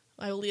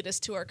 I will lead us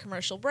to our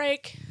commercial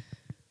break,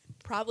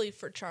 probably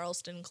for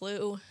Charleston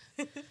Clue,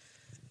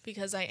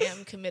 because I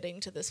am committing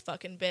to this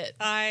fucking bit.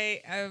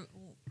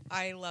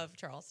 I love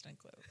Charleston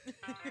Clue.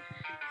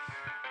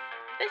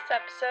 This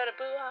episode of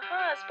Boo Ha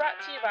Ha is brought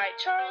to you by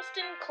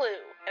Charleston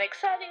Clue, an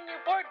exciting new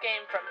board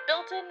game from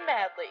Built-In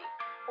Madly.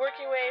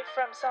 Work your way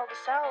from cell to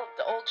cell of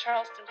the old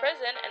Charleston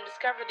prison and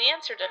discover the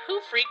answer to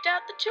who freaked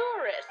out the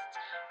tourists.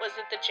 Was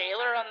it the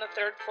jailer on the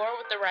 3rd floor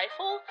with the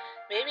rifle?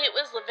 Maybe it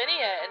was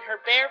Lavinia and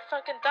her bare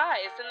fucking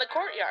thighs in the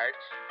courtyard.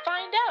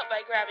 Find out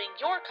by grabbing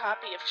your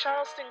copy of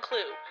Charleston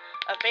Clue,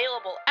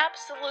 available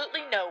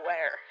absolutely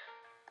nowhere.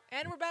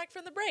 And we're back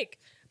from the break.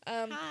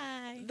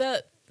 Hi.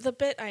 The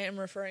bit I am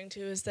referring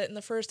to is that in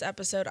the first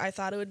episode, I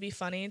thought it would be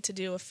funny to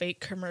do a fake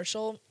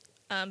commercial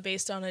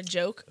based on a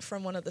joke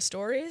from one of the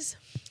stories.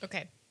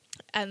 Okay.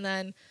 And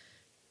then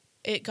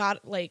it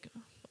got like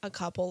a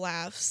couple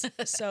laughs.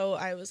 So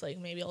I was like,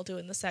 maybe I'll do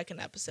it in the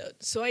second episode.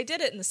 So I did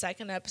it in the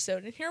second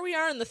episode. And here we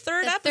are in the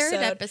third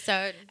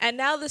episode. And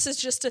now this is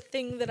just a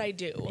thing that I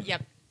do.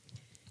 Yep.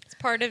 It's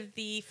part of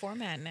the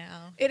format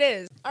now. It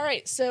is. All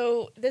right.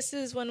 So this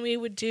is when we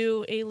would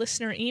do a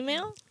listener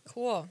email.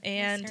 Cool.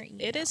 And Listener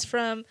it email. is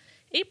from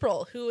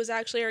April, who was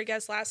actually our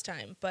guest last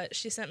time. But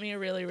she sent me a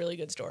really, really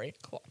good story.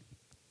 Cool.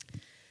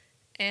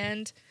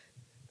 And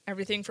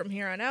everything from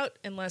here on out,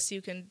 unless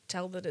you can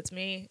tell that it's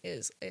me,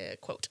 is a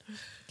quote.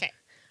 Okay.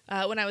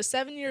 When I was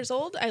 7 years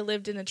old, I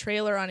lived in a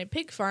trailer on a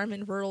pig farm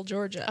in rural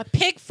Georgia. A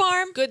pig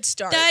farm? Good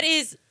start. That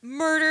is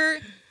murder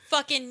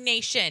fucking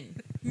nation.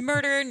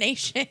 Murder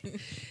nation.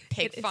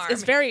 Pig farm.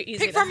 It's very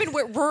easy. Pig farm in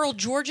rural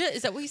Georgia?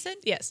 Is that what you said?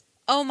 Yes.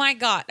 Oh my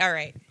God. All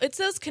right. It's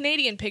those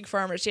Canadian pig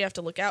farmers you have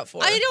to look out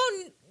for.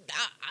 I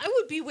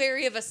would be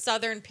wary of a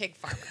southern pig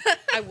farmer.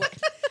 I would.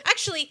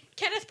 Actually,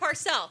 Kenneth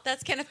Parcell.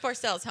 That's Kenneth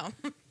Parcell's home.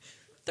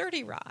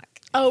 30 Rock.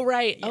 Oh,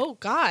 right. Yeah. Oh,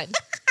 God.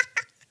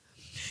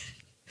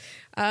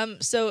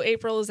 So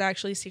April is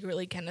actually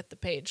secretly Kenneth the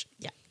Page.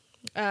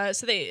 Yeah.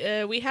 So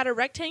we had a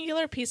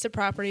rectangular piece of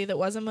property that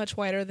wasn't much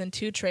wider than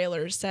 2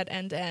 trailers set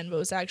end to end, but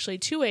was actually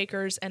 2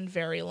 acres and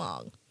very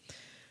long.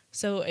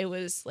 So it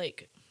was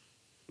like,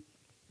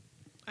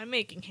 I'm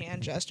making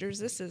hand gestures.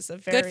 This is a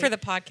very Good for the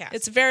podcast.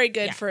 It's very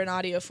good Yeah. for an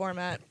audio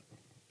format.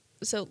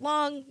 So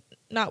long,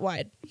 not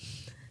wide.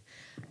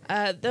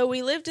 Though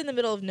we lived in the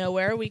middle of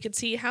nowhere, we could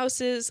see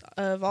houses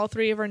of all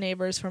 3 of our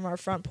neighbors from our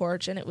front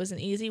porch, and it was an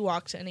easy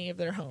walk to any of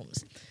their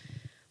homes.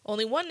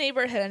 Only one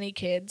neighbor had any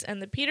kids,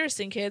 and the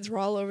Peterson kids were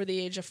all over the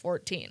age of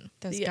 14.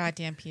 Those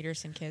goddamn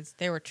Peterson kids.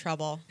 They were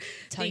trouble.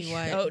 Tell you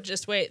what. Oh,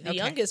 just wait. The Okay.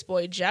 youngest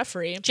boy,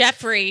 Jeffrey,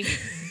 Jeffrey.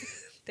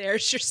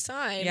 there's your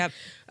sign. Yep.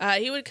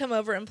 He would come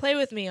over and play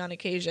with me on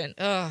occasion.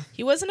 Ugh.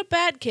 He wasn't a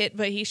bad kid,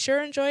 but he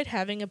sure enjoyed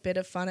having a bit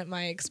of fun at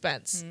my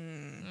expense.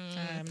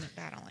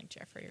 I don't like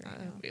Jeffrey right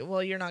now.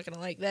 Well, you're not going to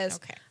like this.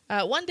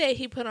 Okay. One day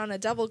he put on a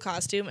devil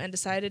costume and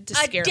decided to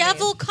scare A me.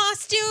 devil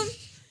costume?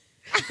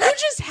 Who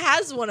just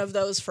has one of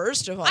those,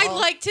 first of all? I'd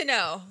like to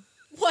know.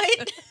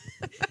 What?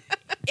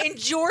 In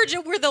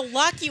Georgia, where they'll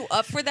lock you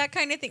up for that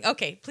kind of thing?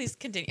 Okay, please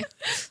continue.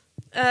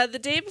 The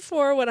day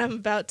before what I'm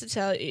about to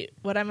tell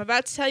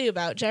you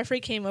about,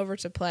 Jeffrey came over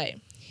to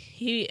play.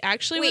 He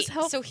actually was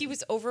helping. So he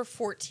was over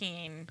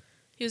 14,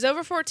 He was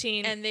over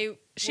 14, and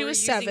she were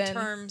was using 7.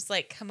 terms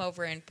like "come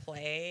over and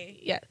play."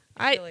 Yeah,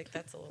 I feel like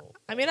that's a little.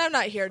 I mean, I'm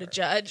not here to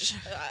judge,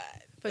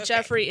 but okay.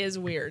 Jeffrey is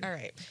weird. All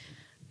right.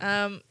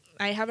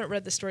 I haven't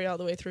read the story all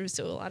the way through,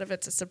 so a lot of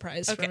it's a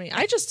surprise for Okay. me.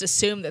 I just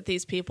assume that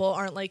these people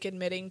aren't like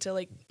admitting to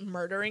like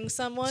murdering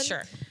someone.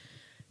 Sure.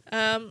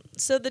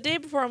 So the day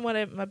before what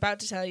I'm about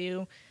to tell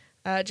you,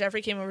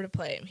 Jeffrey came over to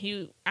play.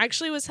 He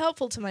actually was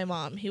helpful to my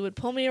mom. He would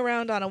pull me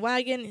around on a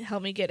wagon,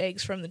 help me get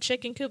eggs from the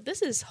chicken coop.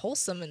 This is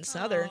wholesome and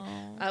southern.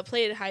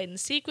 Played hide and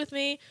seek with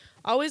me.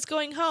 Always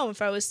going home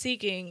if I was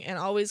seeking, and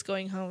always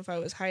going home if I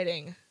was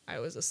hiding. I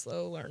was a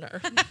slow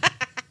learner.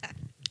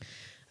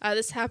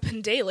 This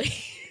happened daily.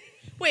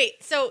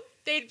 Wait, so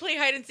they'd play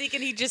hide and seek,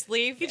 and he'd just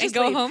leave He'd and just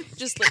go leave. home?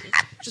 Just leave.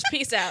 Just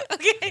peace out.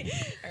 Okay.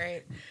 All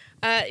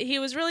right. He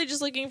was really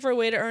just looking for a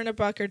way to earn a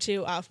buck or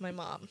two off my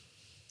mom.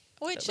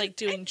 Which Like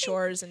doing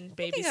chores and I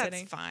think babysitting.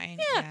 that's fine.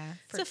 Yeah,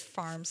 for it's a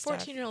farm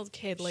stuff. 14-year-old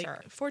kid. Like, Sure.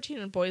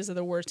 14-year-old boys are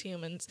the worst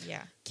humans.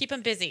 Yeah, keep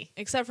them busy.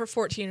 Except for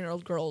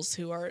 14-year-old girls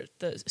who are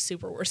the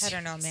super worst. I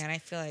don't know, humans. man. I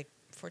feel like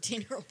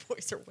 14-year-old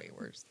boys are way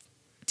worse.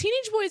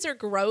 Teenage boys are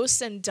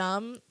gross and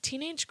dumb.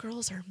 Teenage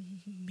girls are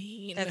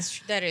mean.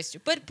 That is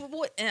true. But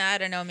what? I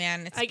don't know,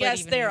 man. It's I guess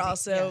even they're easy.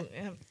 also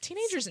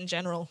teenagers in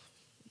general.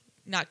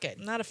 not good.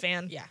 Not a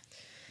fan. Yeah.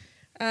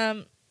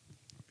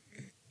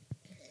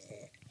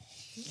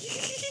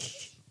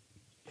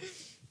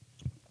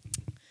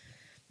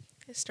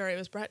 This story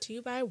was brought to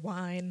you by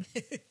wine.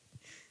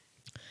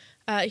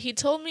 He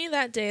told me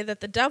that day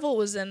that the devil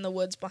was in the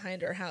woods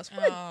behind our house.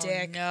 What a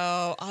dick.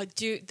 No. Oh,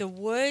 dude, the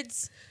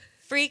woods.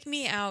 freak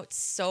me out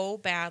so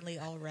badly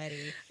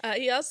already.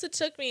 He also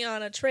took me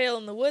on a trail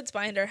in the woods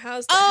behind our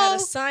house that had a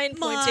Oh, sign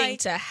pointing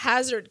to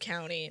Hazard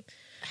County.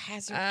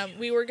 Hazard.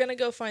 We were going to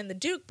go find the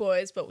Duke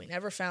boys, but we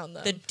never found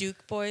them. The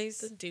Duke boys.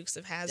 The Dukes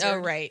of Hazard. Oh,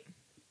 right.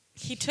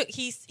 He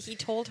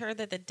told her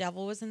that the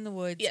devil was in the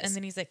woods, Yes. and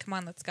then he's like, "Come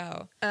on, let's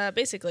go."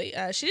 Basically,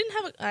 I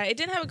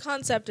didn't have a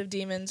concept of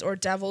demons or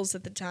devils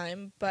at the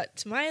time, but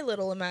to my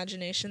little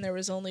imagination, there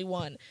was only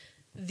one,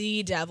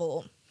 the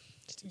devil,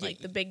 like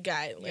the big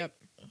guy, like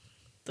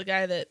the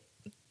guy that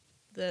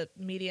the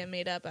media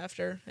made up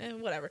after,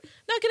 whatever.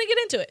 Not gonna get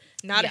into it.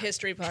 Not a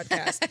history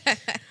podcast.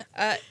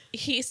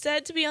 He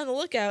said to be on the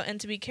lookout and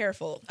to be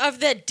careful Of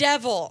the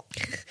devil.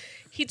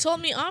 He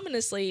told me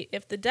ominously,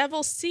 if the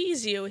devil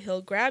sees you,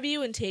 he'll grab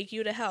you and take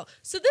you to hell.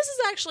 So this is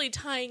actually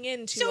tying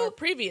into our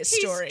previous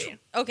story.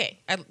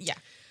 Okay. Yeah.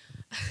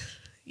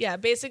 Yeah,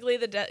 basically,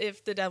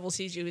 if the devil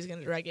sees you, he's going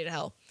to drag you to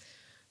hell.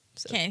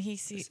 So, Can he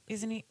see?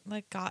 Isn't he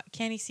like God?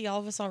 Can he see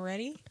all of us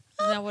already?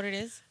 Isn't that what it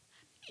is?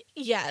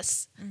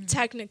 yes,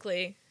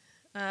 technically.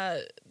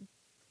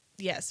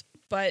 Yes.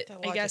 But The I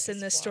logic guess in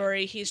is this flawed.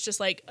 story, he's just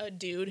like a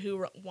dude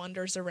who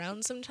wanders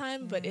around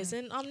sometime, but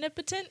isn't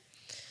omnipotent.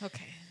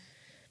 Okay.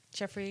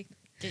 Jeffrey,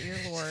 get your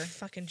lore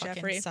Fucking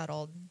Jeffrey.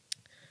 settled.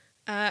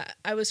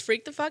 I was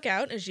freaked the fuck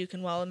out, as you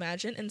can well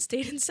imagine, and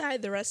stayed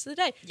inside the rest of the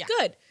day. Yeah,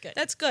 Good. good.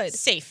 That's good.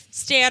 Safe.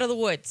 Stay out of the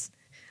woods.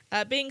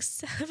 Being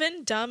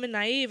 7, dumb and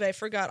naive, I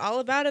forgot all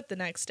about it the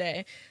next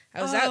day.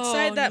 I was Oh,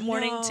 outside that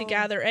morning to no.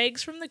 gather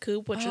eggs from the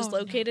coop, which was Oh, no.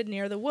 located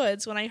near the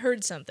woods, when I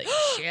heard something.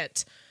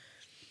 Shit.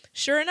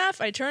 Sure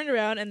enough, I turned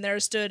around and there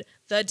stood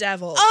the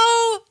devil.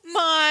 Oh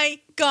my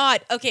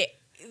God. Okay.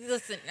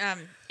 Listen,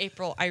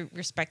 April, I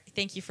respect.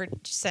 Thank you for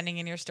sending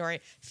in your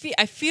story.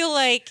 I feel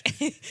like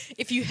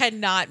if you had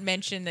not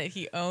mentioned that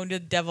he owned a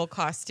devil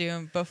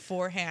costume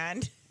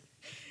beforehand,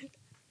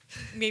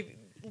 maybe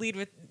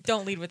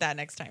don't lead with that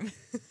next time.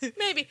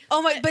 Maybe.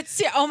 Oh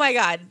my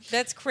God,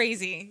 that's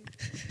crazy.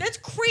 That's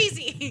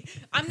crazy.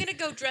 I'm gonna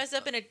go dress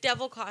up in a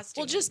devil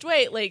costume. Well, just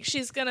wait. Like,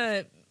 she's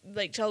gonna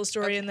tell the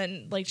story, and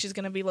then she's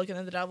gonna be looking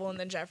at the devil, and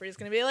then Jeffrey's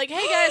gonna be like,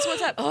 "Hey guys,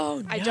 what's up?"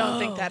 Oh, I don't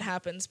think that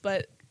happens,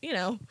 but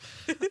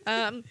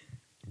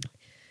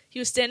he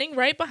was standing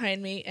right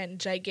behind me and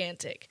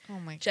gigantic. Oh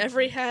my God.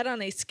 Jeffrey had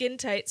on a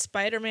skin-tight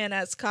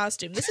Spider-Man-esque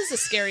costume. This is the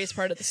scariest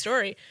part of the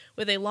story.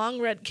 With a long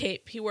red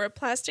cape. He wore a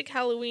plastic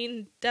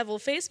Halloween devil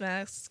face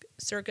mask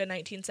circa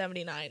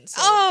 1979. So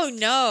Oh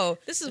no!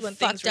 this is The when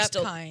things fucked were up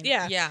still... kind.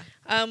 Yeah.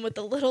 Yeah. With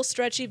the little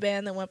stretchy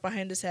band that went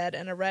behind his head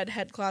and a red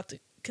head cloth to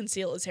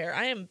conceal his hair.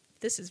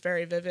 This is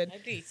very vivid.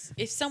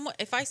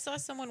 If I saw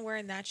someone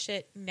wearing that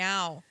shit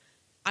now,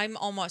 I'm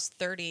almost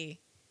 30.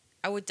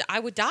 I would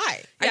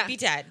die. Yeah. I'd be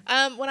dead.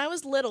 When I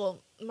was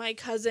little, my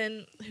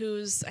cousin,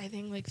 who's I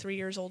think like 3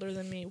 years older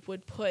than me,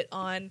 would put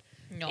on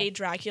No. a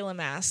Dracula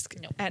mask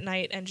No. at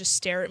night and just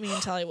stare at me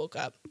until I woke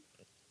up.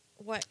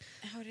 What?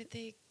 How did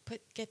they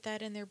get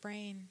that in their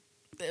brain?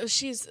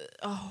 She doesn't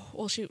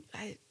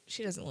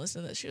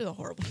listen to this. She was a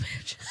horrible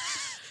bitch.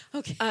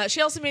 Okay. She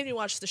also made me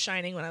watch The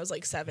Shining when I was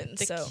like 7.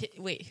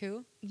 Wait,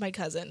 who? My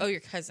cousin. Oh, your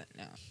cousin.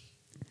 No.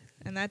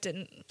 And that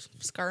didn't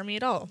scar me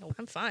at all. Nope.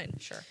 I'm fine.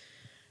 Sure.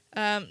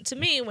 To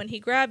me, when he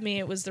grabbed me,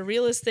 it was the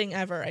realest thing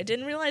ever. I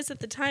didn't realize at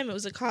the time it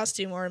was a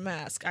costume or a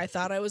mask. I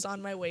thought I was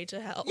on my way to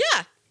hell.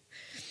 Yeah.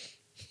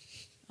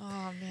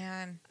 Oh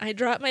man. I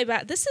dropped my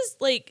This is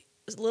like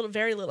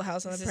very little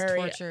house on This the is prairie.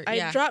 torture, I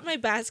yeah. dropped my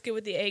basket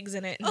with the eggs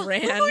in it and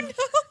ran. Oh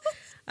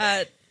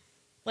no.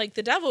 Like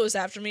the devil was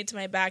after me to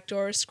my back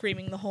door,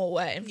 screaming the whole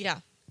way. Yeah.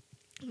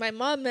 My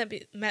mom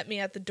met me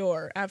at the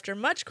door. After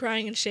much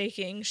crying and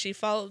shaking, she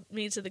followed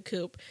me to the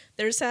coop.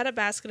 There sat a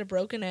basket of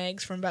broken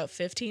eggs from about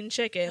 15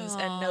 chickens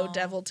and no Aw.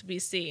 devil to be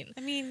seen.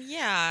 I mean,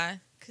 yeah,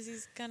 because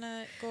he's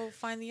gonna go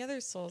find the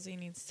other souls he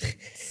needs to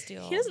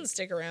steal. He doesn't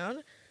stick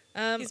around.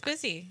 He's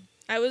busy.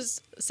 I was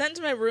sent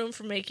to my room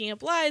for making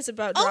up lies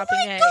about Oh dropping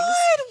my eggs.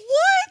 God!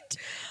 What?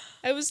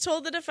 I was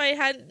told that if I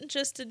had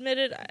just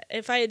admitted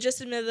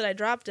that I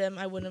dropped him,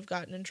 I wouldn't have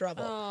gotten in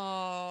trouble.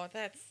 Oh,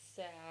 that's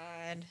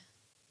sad.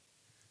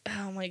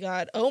 Oh my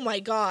god. Oh my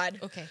god.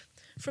 Okay.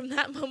 From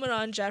that moment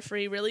on,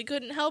 Jeffrey really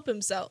couldn't help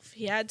himself.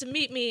 He had to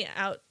meet me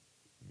out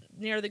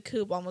near the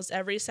coop almost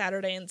every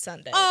Saturday and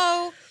Sunday.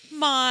 Oh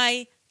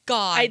my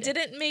God. I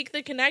didn't make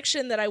the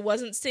connection that I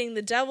wasn't seeing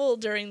the devil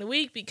during the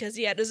week because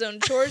he had his own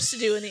chores to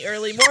do in the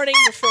early morning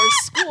before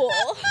school.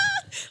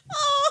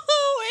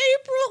 Oh,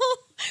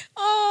 April.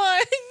 Oh,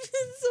 I'm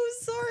so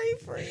sorry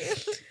for you.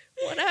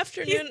 One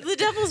afternoon, The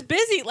devil's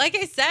busy. Like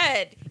I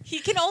said, he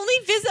can only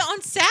visit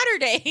on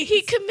Saturday.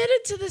 he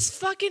committed to this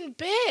fucking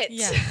bit.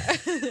 Yeah.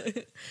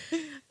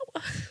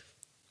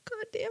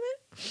 God damn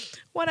it.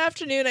 One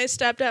afternoon, I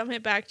stepped out my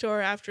back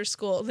door after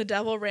school. The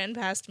devil ran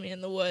past me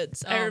in the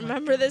woods. I Oh my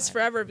remember this God.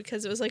 forever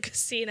because it was like a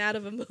scene out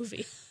of a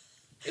movie.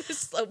 It was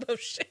slow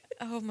motion.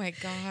 Oh my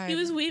God. He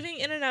was weaving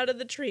in and out of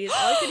the trees.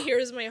 All I could hear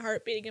was my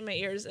heart beating in my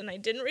ears, and I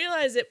didn't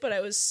realize it, but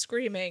I was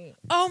screaming.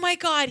 Oh my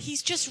God,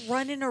 he's just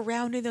running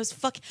around in those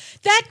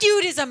That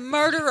dude is a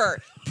murderer.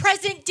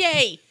 Present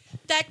day.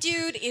 That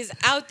dude is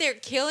out there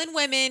killing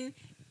women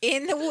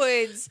in the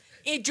woods.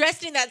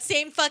 dressed in that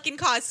same fucking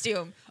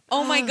costume.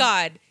 Oh my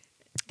God.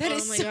 That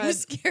is my so God.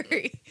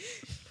 scary.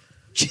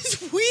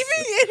 Just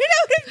weaving in and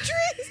out of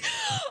dreams.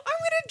 I'm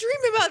going to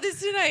dream about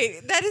this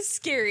tonight. That is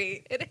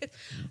scary. It is.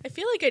 I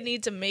feel like I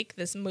need to make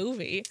this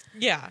movie.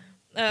 Yeah.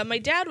 My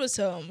dad was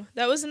home.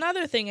 That was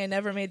another thing I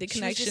never made the She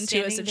was connection just to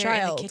as a standing there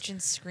child. in the kitchen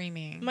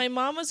screaming. My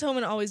mom was home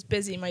and always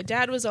busy. My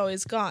dad was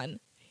always gone.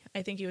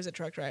 I think he was a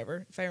truck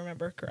driver, if I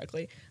remember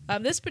correctly.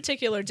 This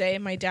particular day,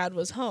 my dad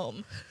was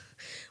home.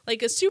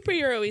 Like a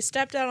superhero, he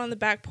stepped out on the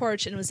back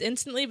porch and was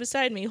instantly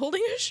beside me,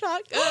 holding a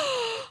shotgun.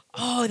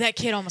 Oh, that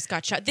kid almost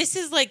got shot. This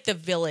is like the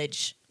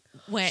village.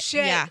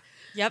 Shit. Yeah.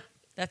 Yep.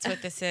 That's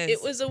what this is.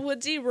 It was a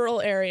woodsy,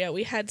 rural area.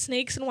 We had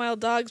snakes and wild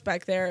dogs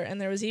back there,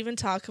 and there was even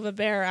talk of a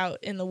bear out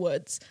in the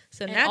woods.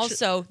 So and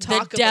also the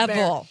talk of a bear.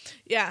 devil.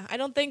 Yeah, I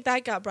don't think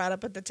that got brought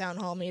up at the town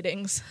hall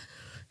meetings.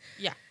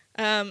 Yeah.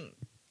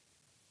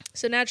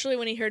 So naturally,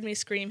 when he heard me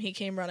scream, he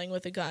came running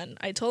with a gun.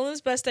 I told him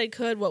as best I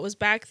could what was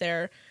back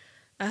there.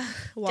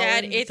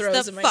 Dad, it's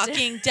the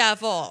fucking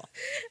devil.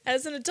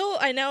 As an adult,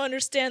 I now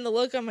understand the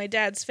look on my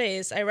dad's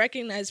face. I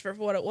recognize for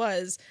what it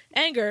was.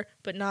 Anger,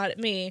 but not at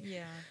me.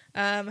 Yeah.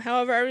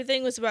 However,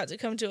 everything was about to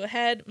come to a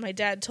head. My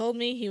dad told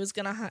me he was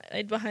going to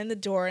hide behind the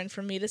door and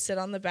for me to sit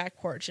on the back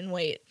porch and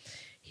wait.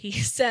 He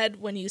said,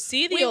 when you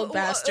see the old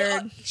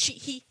bastard...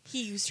 He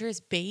used her as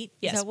bait?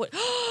 Yes. Is that what?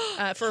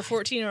 for a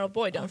 14-year-old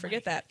boy, don't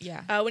forget that.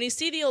 Yeah. When you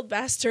see the old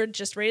bastard,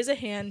 just raise a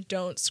hand,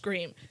 don't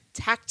scream.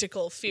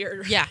 Tactical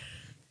fear. Yeah.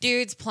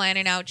 Dude's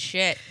planning out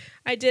shit.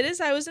 I did as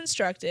I was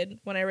instructed.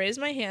 When I raised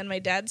my hand, my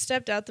dad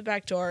stepped out the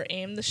back door,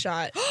 aimed the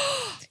shot.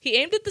 He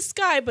aimed at the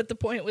sky, but the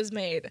point was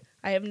made.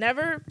 I have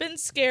never been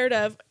scared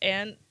of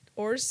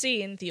or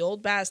seen the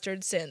old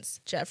bastard since.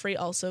 Jeffrey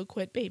also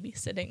quit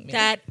babysitting me.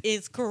 That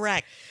is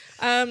correct.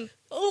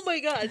 Oh my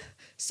God.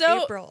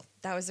 So April,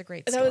 that was a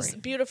great story. that was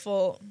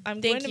beautiful.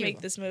 I'm Thank going to you.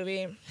 make this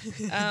movie.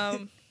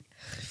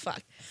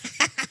 Fuck.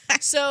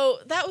 So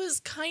that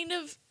was kind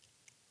of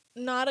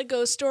not a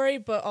ghost story,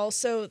 but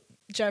also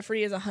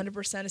Jeffrey is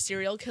 100% a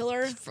serial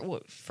killer.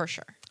 For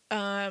sure.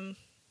 I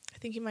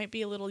think he might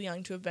be a little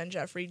young to have been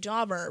Jeffrey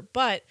Dahmer,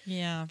 but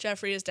Yeah.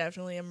 Jeffrey is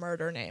definitely a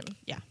murder name.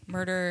 Yeah.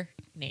 Murder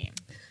name.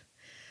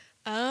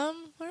 Where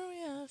are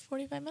we?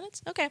 45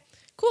 minutes? Okay,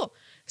 cool.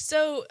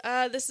 So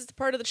this is the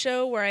part of the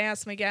show where I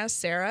ask my guest,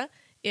 Sarah,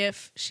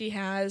 if she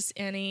has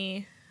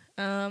any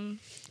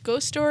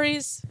ghost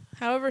stories,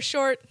 however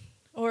short,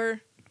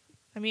 or,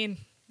 I mean,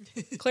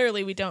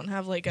 clearly we don't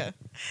have like a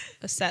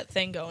set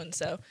thing going,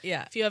 so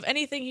Yeah. if you have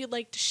anything you'd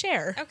like to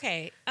share.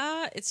 Okay.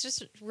 It's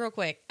just real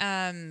quick.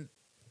 So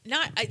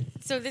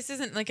this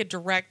isn't like a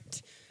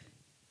direct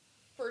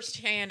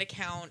first-hand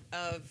account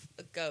of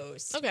a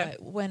ghost. Okay.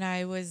 But when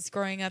I was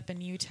growing up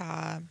in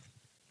Utah,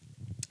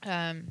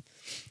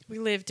 we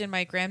lived in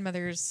my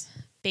grandmother's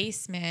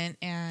basement,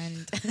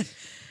 and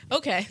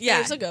Okay, yeah,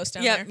 there's a ghost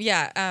down there.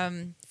 Yeah,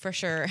 for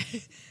sure.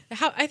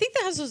 I think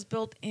the house was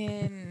built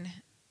in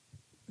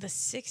the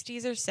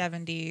 60s or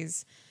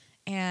 70s,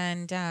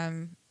 and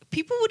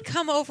people would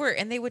come over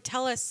and they would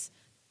tell us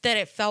that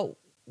it felt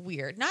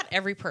weird. Not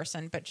every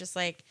person, but just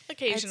like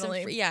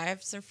Occasionally. I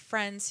have some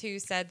friends who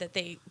said that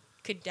they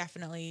could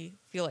definitely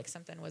feel like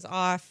something was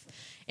off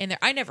in there.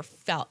 I never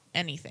felt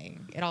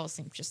anything. It all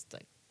seemed just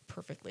like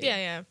perfectly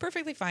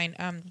fine.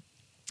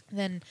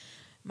 Then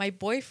my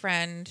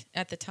boyfriend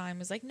at the time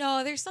was like,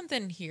 no, there's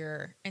something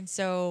here. And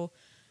so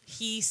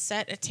he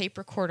set a tape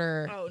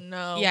recorder. Oh,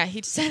 no. Yeah,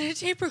 he set a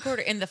tape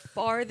recorder in the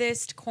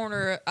farthest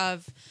corner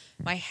of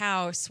my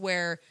house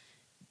where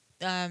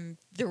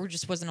there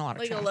just wasn't a lot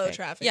of Like a traffic. low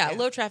traffic, Yeah, yeah.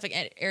 low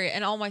traffic area.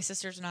 And all my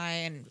sisters and I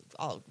and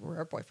all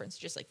our boyfriends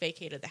just like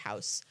vacated the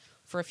house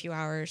for a few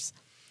hours.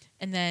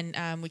 And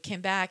then we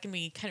came back and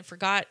we kind of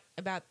forgot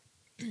about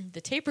the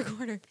tape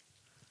recorder.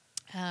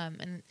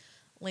 And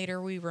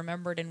later we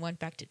remembered and went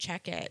back to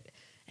check it.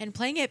 And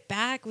playing it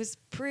back was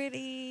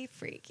pretty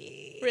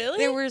freaky. Really?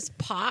 There was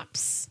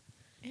pops.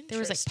 There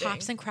was like Interesting.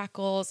 pops and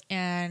crackles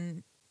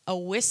and a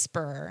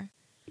whisper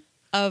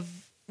of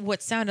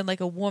what sounded like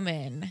a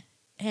woman.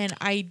 And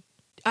I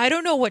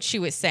don't know what she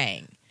was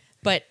saying,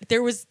 but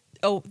there was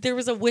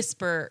a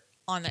whisper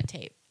on that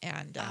tape.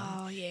 And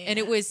Oh, yeah. and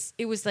it was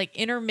like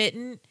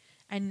intermittent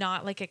and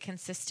not like a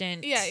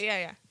consistent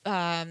Yeah.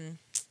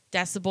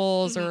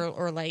 decibels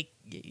or like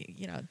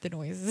the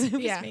noises it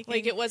was Yeah, making.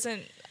 like it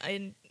wasn't...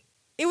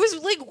 It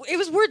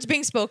was words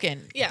being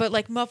spoken, Yeah. but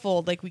like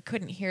muffled, like we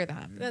couldn't hear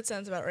them. That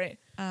sounds about right.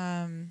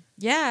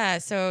 Yeah,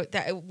 so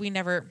that we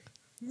never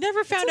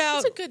found out.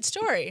 It's a good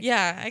story.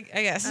 Yeah,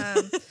 I guess.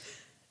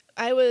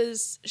 I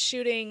was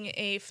shooting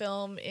a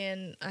film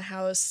in a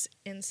house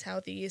in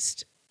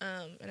Southeast,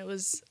 and it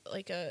was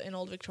like an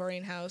old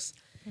Victorian house.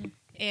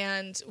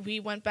 And we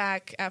went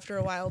back after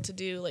a while to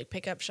do like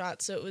pickup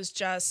shots. So it was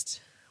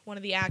just one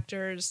of the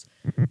actors,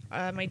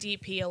 my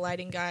DP, a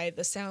lighting guy,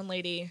 the sound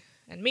lady,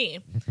 and me.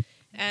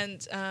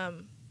 And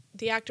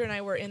the actor and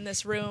I were in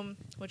this room,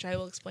 which I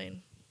will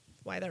explain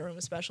why that room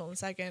is special in a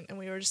second. And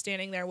we were just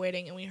standing there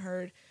waiting, and we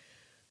heard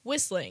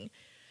whistling.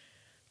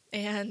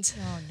 And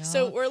Oh no!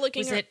 so we're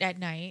looking. Was it at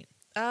night?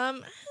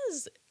 It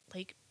was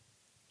like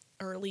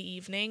early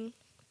evening.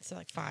 So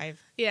like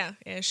 5. Yeah,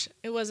 ish.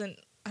 It wasn't.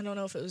 I don't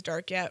know if it was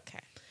dark yet. Okay.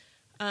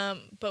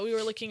 But we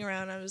were looking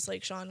around. I was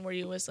like, Sean, were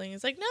you whistling?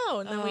 He's like, no.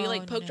 And then we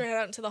like poked our head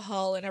out into the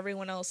hall, and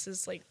everyone else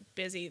is like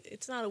busy.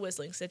 It's not a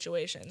whistling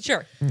situation.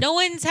 Sure. No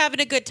one's having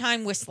a good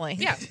time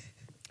whistling. Yeah.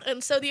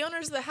 And so the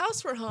owners of the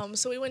house were home,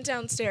 so we went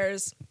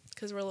downstairs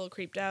because we're a little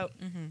creeped out.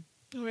 Mm-hmm.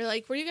 And we were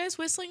like, were you guys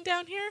whistling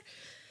down here?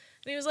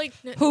 And he was like,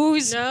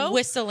 Who's no?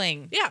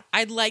 whistling? Yeah.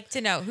 I'd like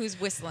to know who's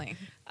whistling.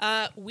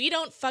 We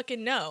don't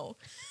fucking know.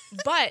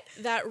 But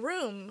that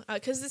room,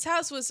 because this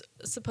house was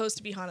supposed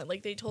to be haunted,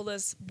 like they told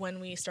us when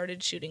we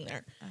started shooting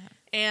there.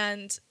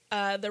 And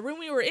the room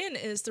we were in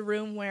is the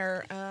room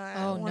where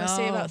I want to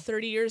say about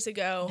 30 years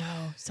ago.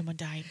 No, someone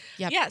died.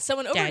 Yep. Yeah,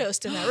 someone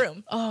overdosed in that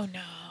room. Oh,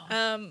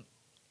 no.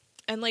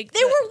 And like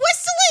They were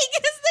whistling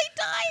as they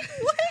died.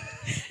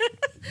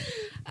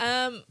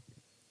 What?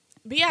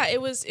 But yeah, it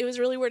was a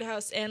really weird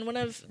house. And one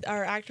of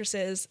our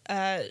actresses,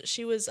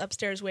 she was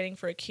upstairs waiting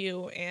for a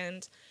cue,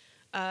 and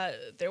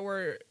there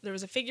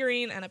was a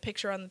figurine and a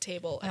picture on the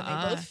table, and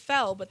they both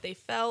fell, but they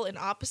fell in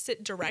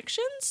opposite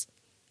directions.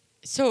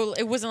 So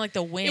it wasn't like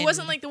the wind. It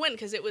wasn't like the wind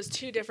because it was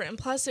two different. And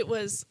plus, it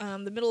was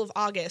the middle of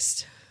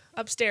August.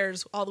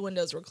 Upstairs, all the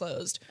windows were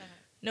closed,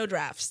 no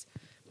drafts,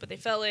 but they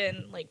fell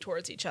in like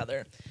towards each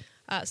other.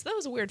 So that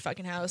was a weird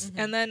fucking house. Mm-hmm.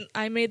 And then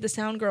I made the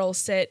sound girl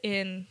sit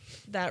in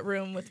that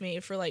room with me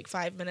for like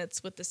 5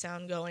 minutes with the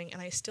sound going,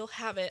 and I still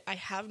have it. I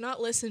have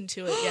not listened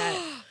to it yet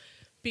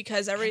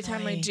because every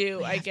time I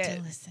do, I get.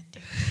 To listen to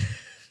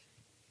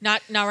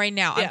it. Not right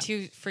now. Yeah. I'm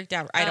too freaked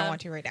out. I don't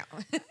want to right now.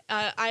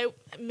 I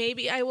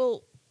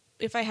will,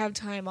 if I have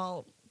time,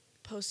 I'll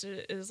post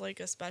it as like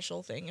a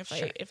special thing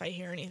if I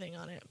hear anything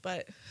on it.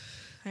 But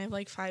I have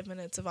like 5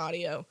 minutes of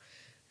audio.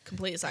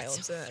 Complete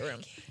silence in that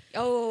room.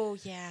 Oh,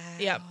 yeah.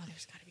 Yeah. Oh,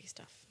 there's got to be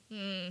stuff.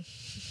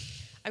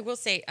 I will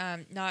say,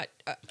 not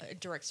a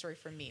direct story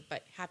from me,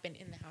 but happened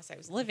in the house I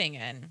was living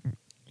in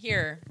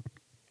here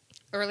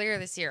earlier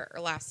this year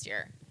or last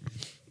year.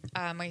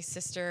 My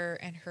sister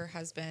and her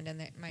husband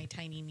and my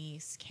tiny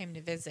niece came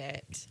to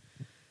visit,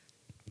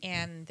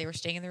 and they were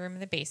staying in the room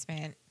in the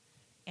basement.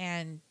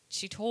 And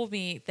she told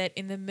me that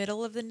in the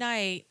middle of the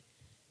night,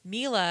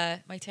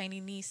 Mila, my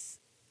tiny niece,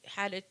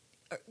 had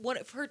one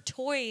of her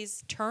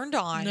toys turned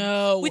on.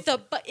 No.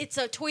 It's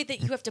a toy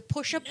that you have to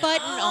push a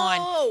button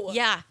on.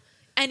 Yeah.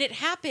 And it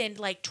happened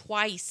like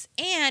twice.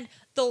 And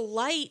the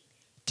light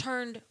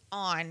turned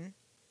on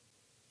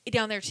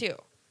down there too.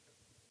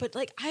 But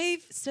like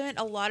I've spent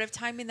a lot of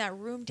time in that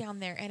room down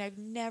there, and I've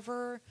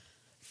never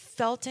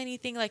felt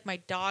anything. Like my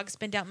dog's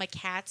been down, my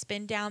cat's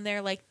been down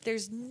there. Like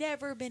there's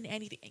never been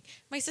anything.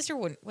 My sister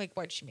wouldn't, like,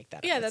 why'd she make that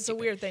up? Yeah, that's a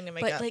weird thing to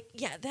make up. But like,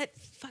 yeah, that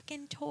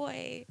fucking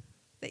toy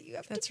that you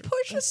have to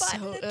push a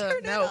button and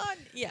turn it on.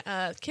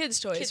 Yeah. Kids'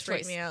 toys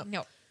freak me out.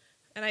 No.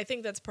 And I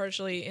think that's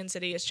partially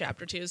Insidious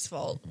Chapter 2's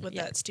fault with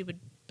that stupid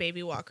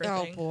baby walker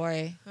thing. Oh,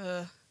 boy.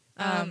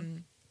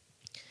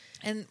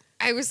 And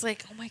I was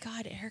like, oh, my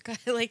God, Erica.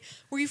 Like,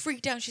 were you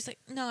freaked out? She's like,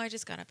 no, I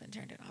just got up and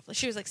turned it off. Like,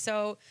 she was like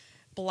so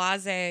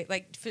blasé.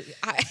 Like,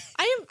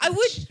 I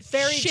would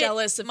very shit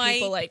jealous of my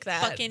people like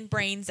that. fucking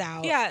brains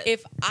out. Yeah.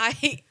 If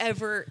I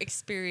ever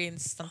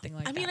experienced something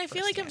like that. I mean, I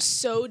feel like I'm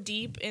so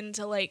deep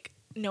into like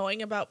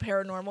knowing about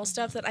paranormal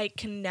stuff that I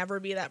can never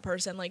be that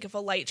person. Like if a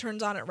light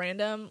turns on at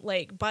random,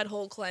 like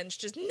butthole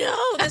clenched, just no,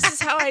 this is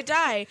how I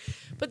die.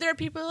 But there are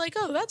people who are like,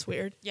 oh, that's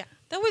weird. Yeah,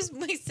 that was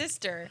my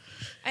sister,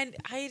 and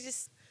I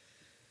just,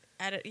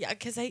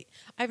 because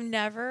I've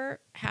never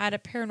had a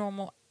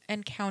paranormal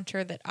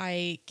encounter that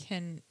I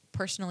can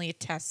personally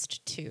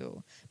attest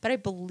to, but I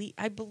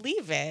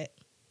believe it.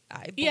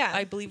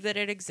 I believe that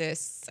it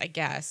exists, I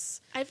guess.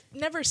 I've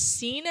never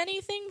seen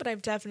anything, but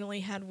I've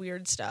definitely had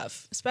weird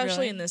stuff,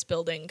 especially in this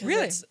building.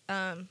 Really? It's,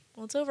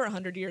 it's over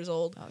 100 years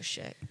old. Oh,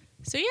 shit.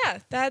 So, yeah,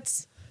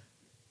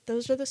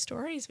 those are the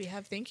stories we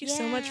have. Thank you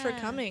so much for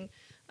coming.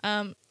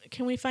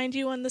 Can we find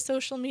you on the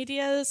social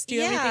medias? Do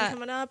you have anything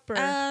coming up? Or?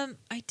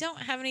 I don't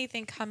have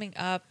anything coming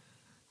up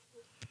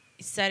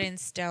set in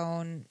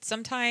stone.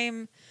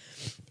 Sometime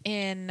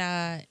in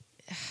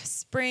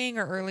spring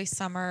or early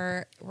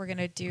summer, we're going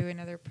to do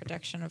another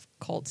production of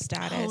Cult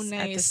Status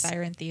at the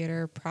Siren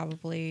Theater,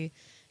 probably.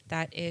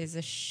 That is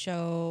a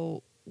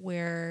show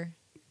where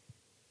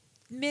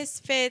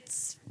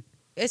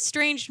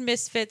estranged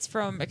misfits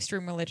from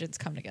extreme religions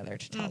come together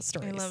to tell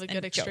stories. I love a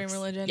good extreme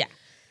religion. Yeah.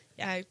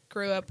 I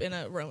grew up in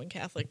a Roman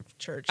Catholic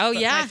church. Oh,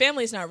 but yeah? My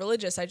family's not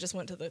religious. I just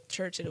went to the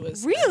church and it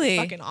was really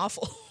fucking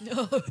awful.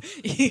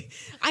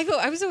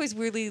 I was always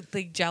weirdly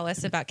like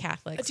jealous about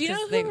Catholics. Do you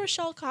know who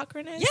Rochelle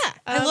Cochran is? Yeah,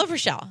 I love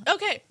Rochelle.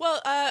 Okay,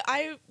 well,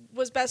 I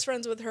was best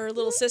friends with her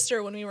little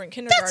sister when we were in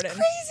kindergarten. That's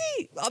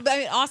crazy. I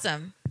mean,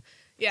 awesome.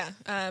 Yeah,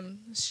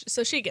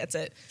 so she gets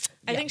it.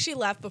 I think she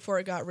left before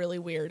it got really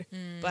weird.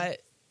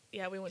 But,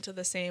 yeah, we went to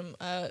the same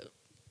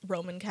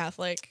Roman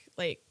Catholic,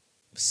 like,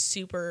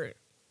 super...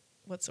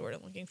 What's the word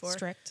I'm looking for?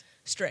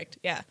 Strict,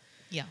 yeah.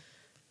 Yeah.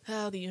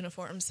 Oh, the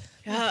uniforms.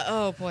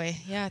 Oh, boy.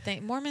 Yeah,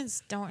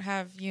 Mormons don't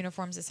have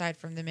uniforms aside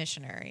from the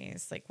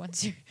missionaries. Like,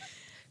 once you're...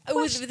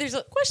 There's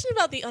a Question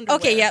about the underwear.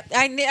 okay. Yeah,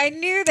 I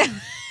knew that.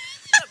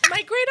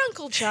 My great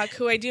uncle Chuck,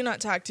 who I do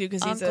not talk to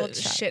because he's Uncle a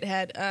Chuck.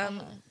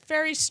 shithead,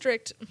 very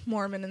strict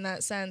Mormon in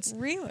that sense.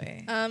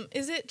 Really?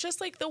 Is it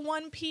just like the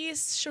one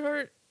piece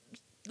shirt,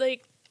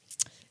 like?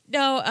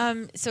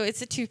 No. So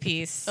it's a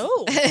 2-piece.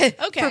 Oh,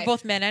 okay. For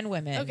both men and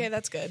women. Okay,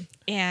 that's good.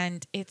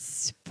 And it's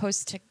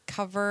supposed to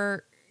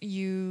cover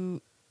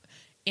you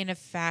in a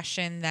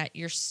fashion that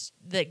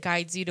that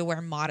guides you to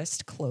wear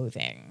modest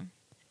clothing,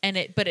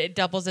 but it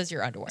doubles as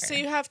your underwear. So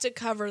you have to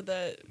cover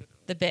the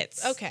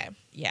bits. Okay.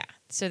 Yeah.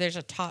 So there's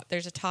a top.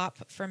 There's a top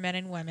for men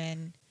and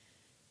women,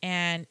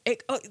 and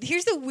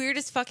here's the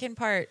weirdest fucking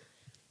part.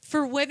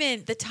 For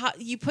women, the top,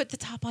 you put the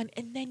top on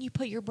and then you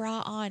put your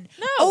bra on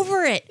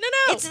over it. No.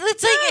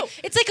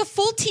 It's like a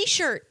full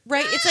t-shirt,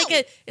 right? No.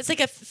 It's like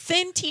a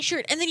thin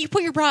t-shirt and then you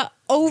put your bra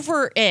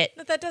over it.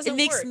 But that doesn't It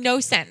makes work. no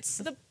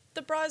sense.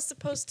 The bra is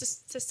supposed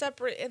to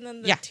separate, and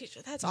then the Yeah.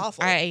 t-shirt. That's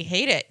awful. I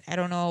hate it. I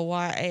don't know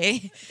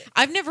why.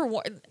 I've never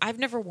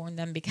worn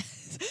them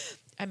because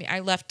I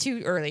left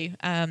too early.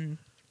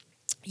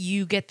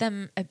 You get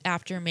them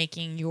after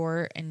making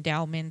your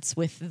endowments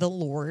with the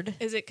Lord.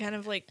 Is it kind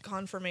of like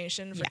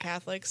confirmation for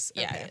Catholics?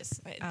 Yeah, Okay. it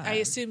is. I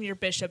assume your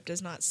bishop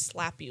does not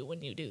slap you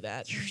when you do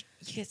that. You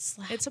get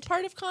slapped. It's a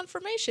part of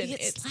confirmation. You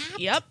get slapped?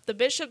 Yep, the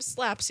bishop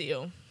slaps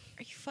you.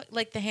 Are you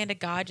like the hand of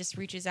God just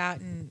reaches out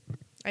and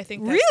I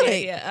think that's the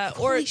Really? idea.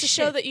 Or Holy to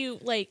show shit.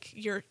 that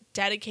you're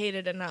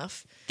dedicated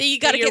enough that you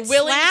that got to you're get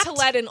willing slapped? to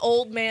let an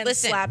old man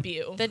Listen, slap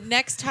you. The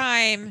next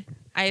time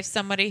I have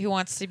somebody who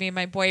wants to be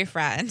my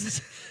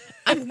boyfriend,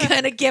 I'm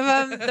going to give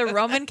him the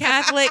Roman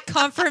Catholic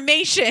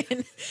confirmation.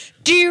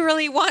 Do you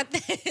really want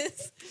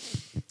this?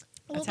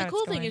 Well, That's the how cool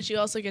it's thing going. is you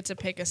also get to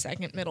pick a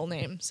second middle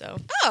name. So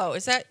Oh,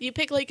 is that? you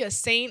pick like a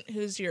saint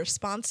who's your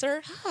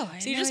sponsor. Oh, I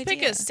had So you no just pick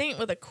idea. a saint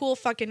with a cool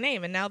fucking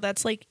name, and now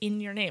that's like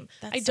in your name.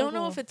 That's I so don't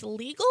know cool. if it's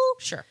legal.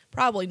 Sure.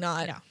 Probably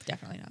not. No,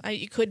 definitely not.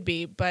 You could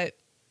be, but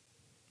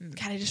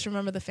God, I just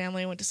remember the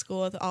family I went to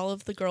school with. All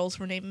of the girls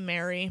were named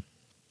Mary.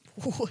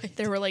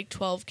 There were like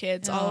 12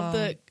 kids. All of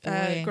the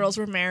boy. girls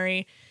were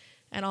Mary,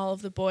 and all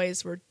of the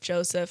boys were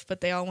Joseph,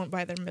 but they all went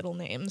by their middle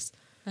names.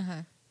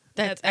 I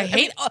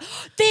hate.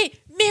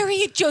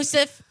 Mary and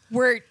Joseph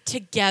were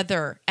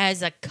together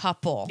as a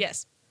couple.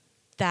 Yes.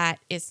 That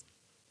is.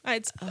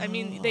 I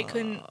mean, they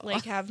couldn't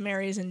like have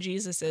Marys and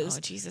Jesuses. Oh,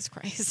 Jesus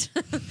Christ.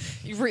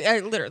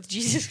 Literally,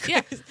 Jesus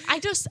Christ. Yeah, I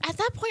just at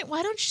that point,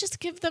 why don't you just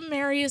give them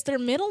Mary as their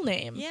middle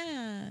name?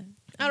 Yeah.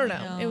 I don't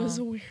know. It was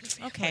a weird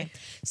family. Okay.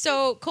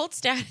 So cult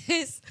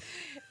status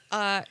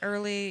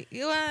early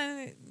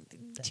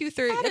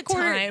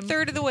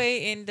third of the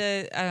way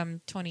into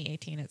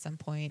 2018 at some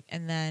point,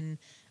 and then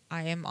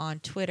I am on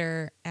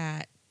Twitter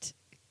at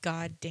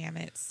God damn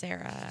it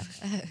Sarah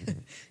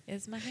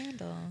is my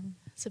handle.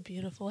 It's a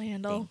beautiful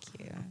handle.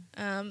 Thank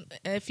you.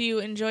 If you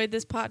enjoyed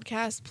this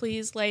podcast,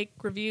 please like,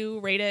 review,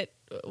 rate it,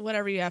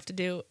 whatever you have to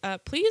do.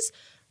 Please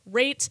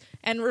rate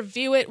and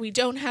review it. We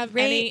don't have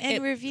Rate any.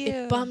 and review.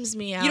 It bums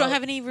me out. You don't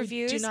have any We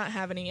reviews? do not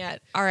have any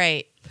yet. All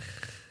right.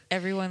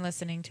 Everyone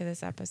listening to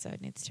this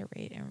episode needs to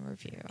rate and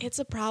review. It's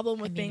a problem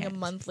with I being mean a it.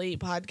 monthly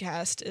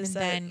podcast is And that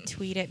then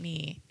tweet at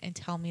me and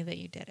tell me that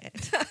you did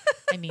it.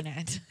 I mean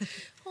it.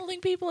 holding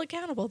people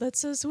accountable. That's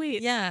so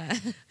sweet. Yeah.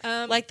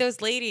 Like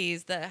those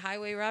ladies, the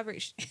highway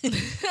robbery.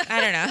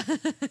 I don't know.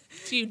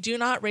 If you do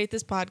not rate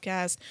this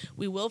podcast,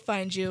 we will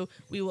find you.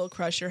 We will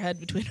crush your head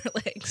between our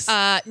legs.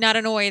 Not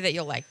in a way that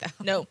you'll like, though.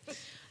 No.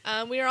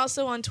 We are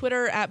also on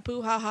Twitter at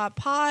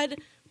BooHaHaPod.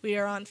 We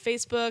are on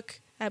Facebook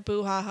at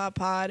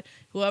BooHaHaPod.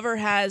 Whoever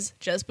has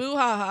just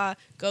BooHaHa,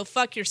 go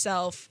fuck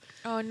yourself.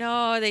 Oh,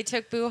 no. They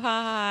took Boo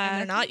Ha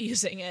And they're Ha. not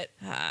using it.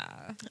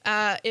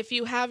 If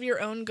you have your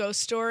own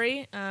ghost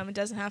story, it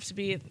doesn't have to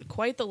be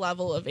quite the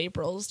level of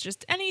April's.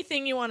 Just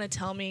anything you want to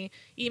tell me,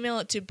 email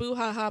it to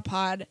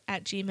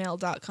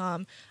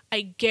boohahapod@gmail.com.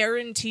 I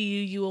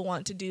guarantee you will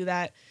want to do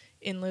that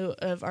in lieu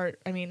of our,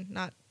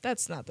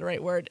 that's not the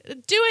right word.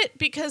 Do it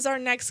because our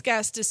next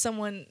guest is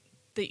someone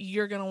that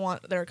you're going to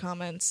want their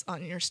comments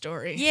on your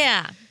story.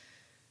 Yeah.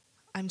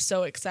 I'm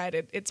so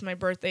excited. It's my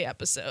birthday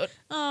episode.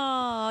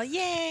 Oh,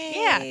 yay.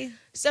 Yeah.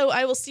 So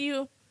I will see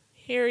you,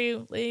 hear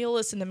you, you'll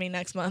listen to me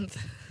next month.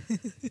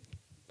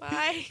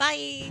 Bye.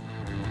 Bye.